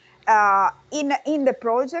tasks. In the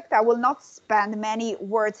project, I will not spend many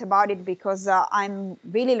words about it because I'm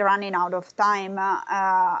really running out of time.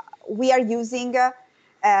 We are using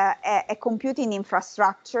a computing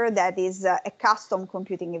infrastructure that is a custom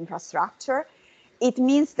computing infrastructure. It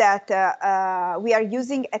means that we are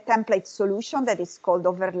using a template solution that is called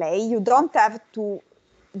overlay. You don't have to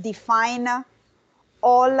define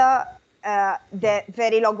all the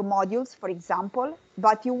Verilog modules, for example,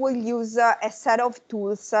 but you will use a set of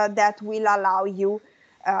tools that will allow you.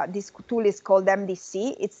 This tool is called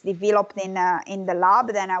MDC. It's developed in the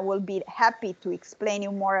lab. Then I will be happy to explain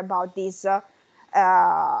you more about this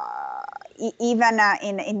even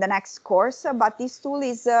in the next course. But this tool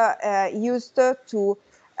is used to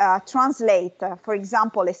translate, for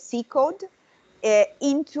example, a C code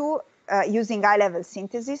into using high-level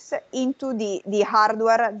synthesis into the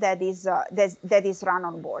hardware that is run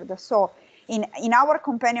on board. So in our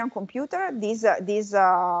companion computer, this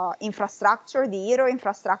infrastructure, the Hero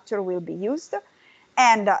infrastructure, will be used,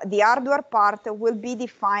 and the hardware part will be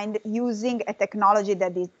defined using a technology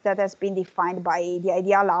that has been defined by the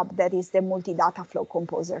Idea Lab, that is the multi-data flow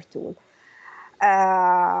composer tool.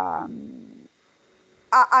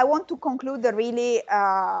 I want to conclude really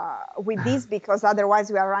with this, because otherwise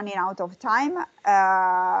we are running out of time.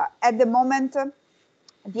 At the moment,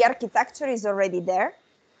 the architecture is already there.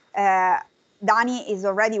 Dani is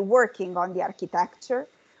already working on the architecture.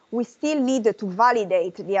 We still need to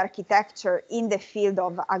validate the architecture in the field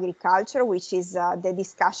of agriculture, which is the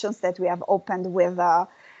discussions that we have opened with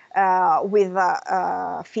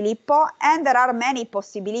Filippo. And there are many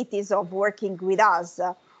possibilities of working with us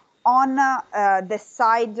on the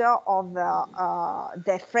side of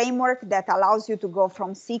the framework that allows you to go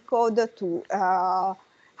from C code to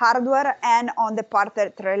hardware, and on the part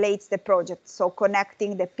that relates the project. So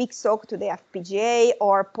connecting the PIC-SOC to the FPGA,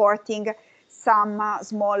 or porting some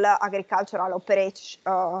small agricultural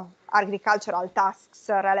tasks,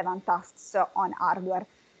 relevant tasks on hardware.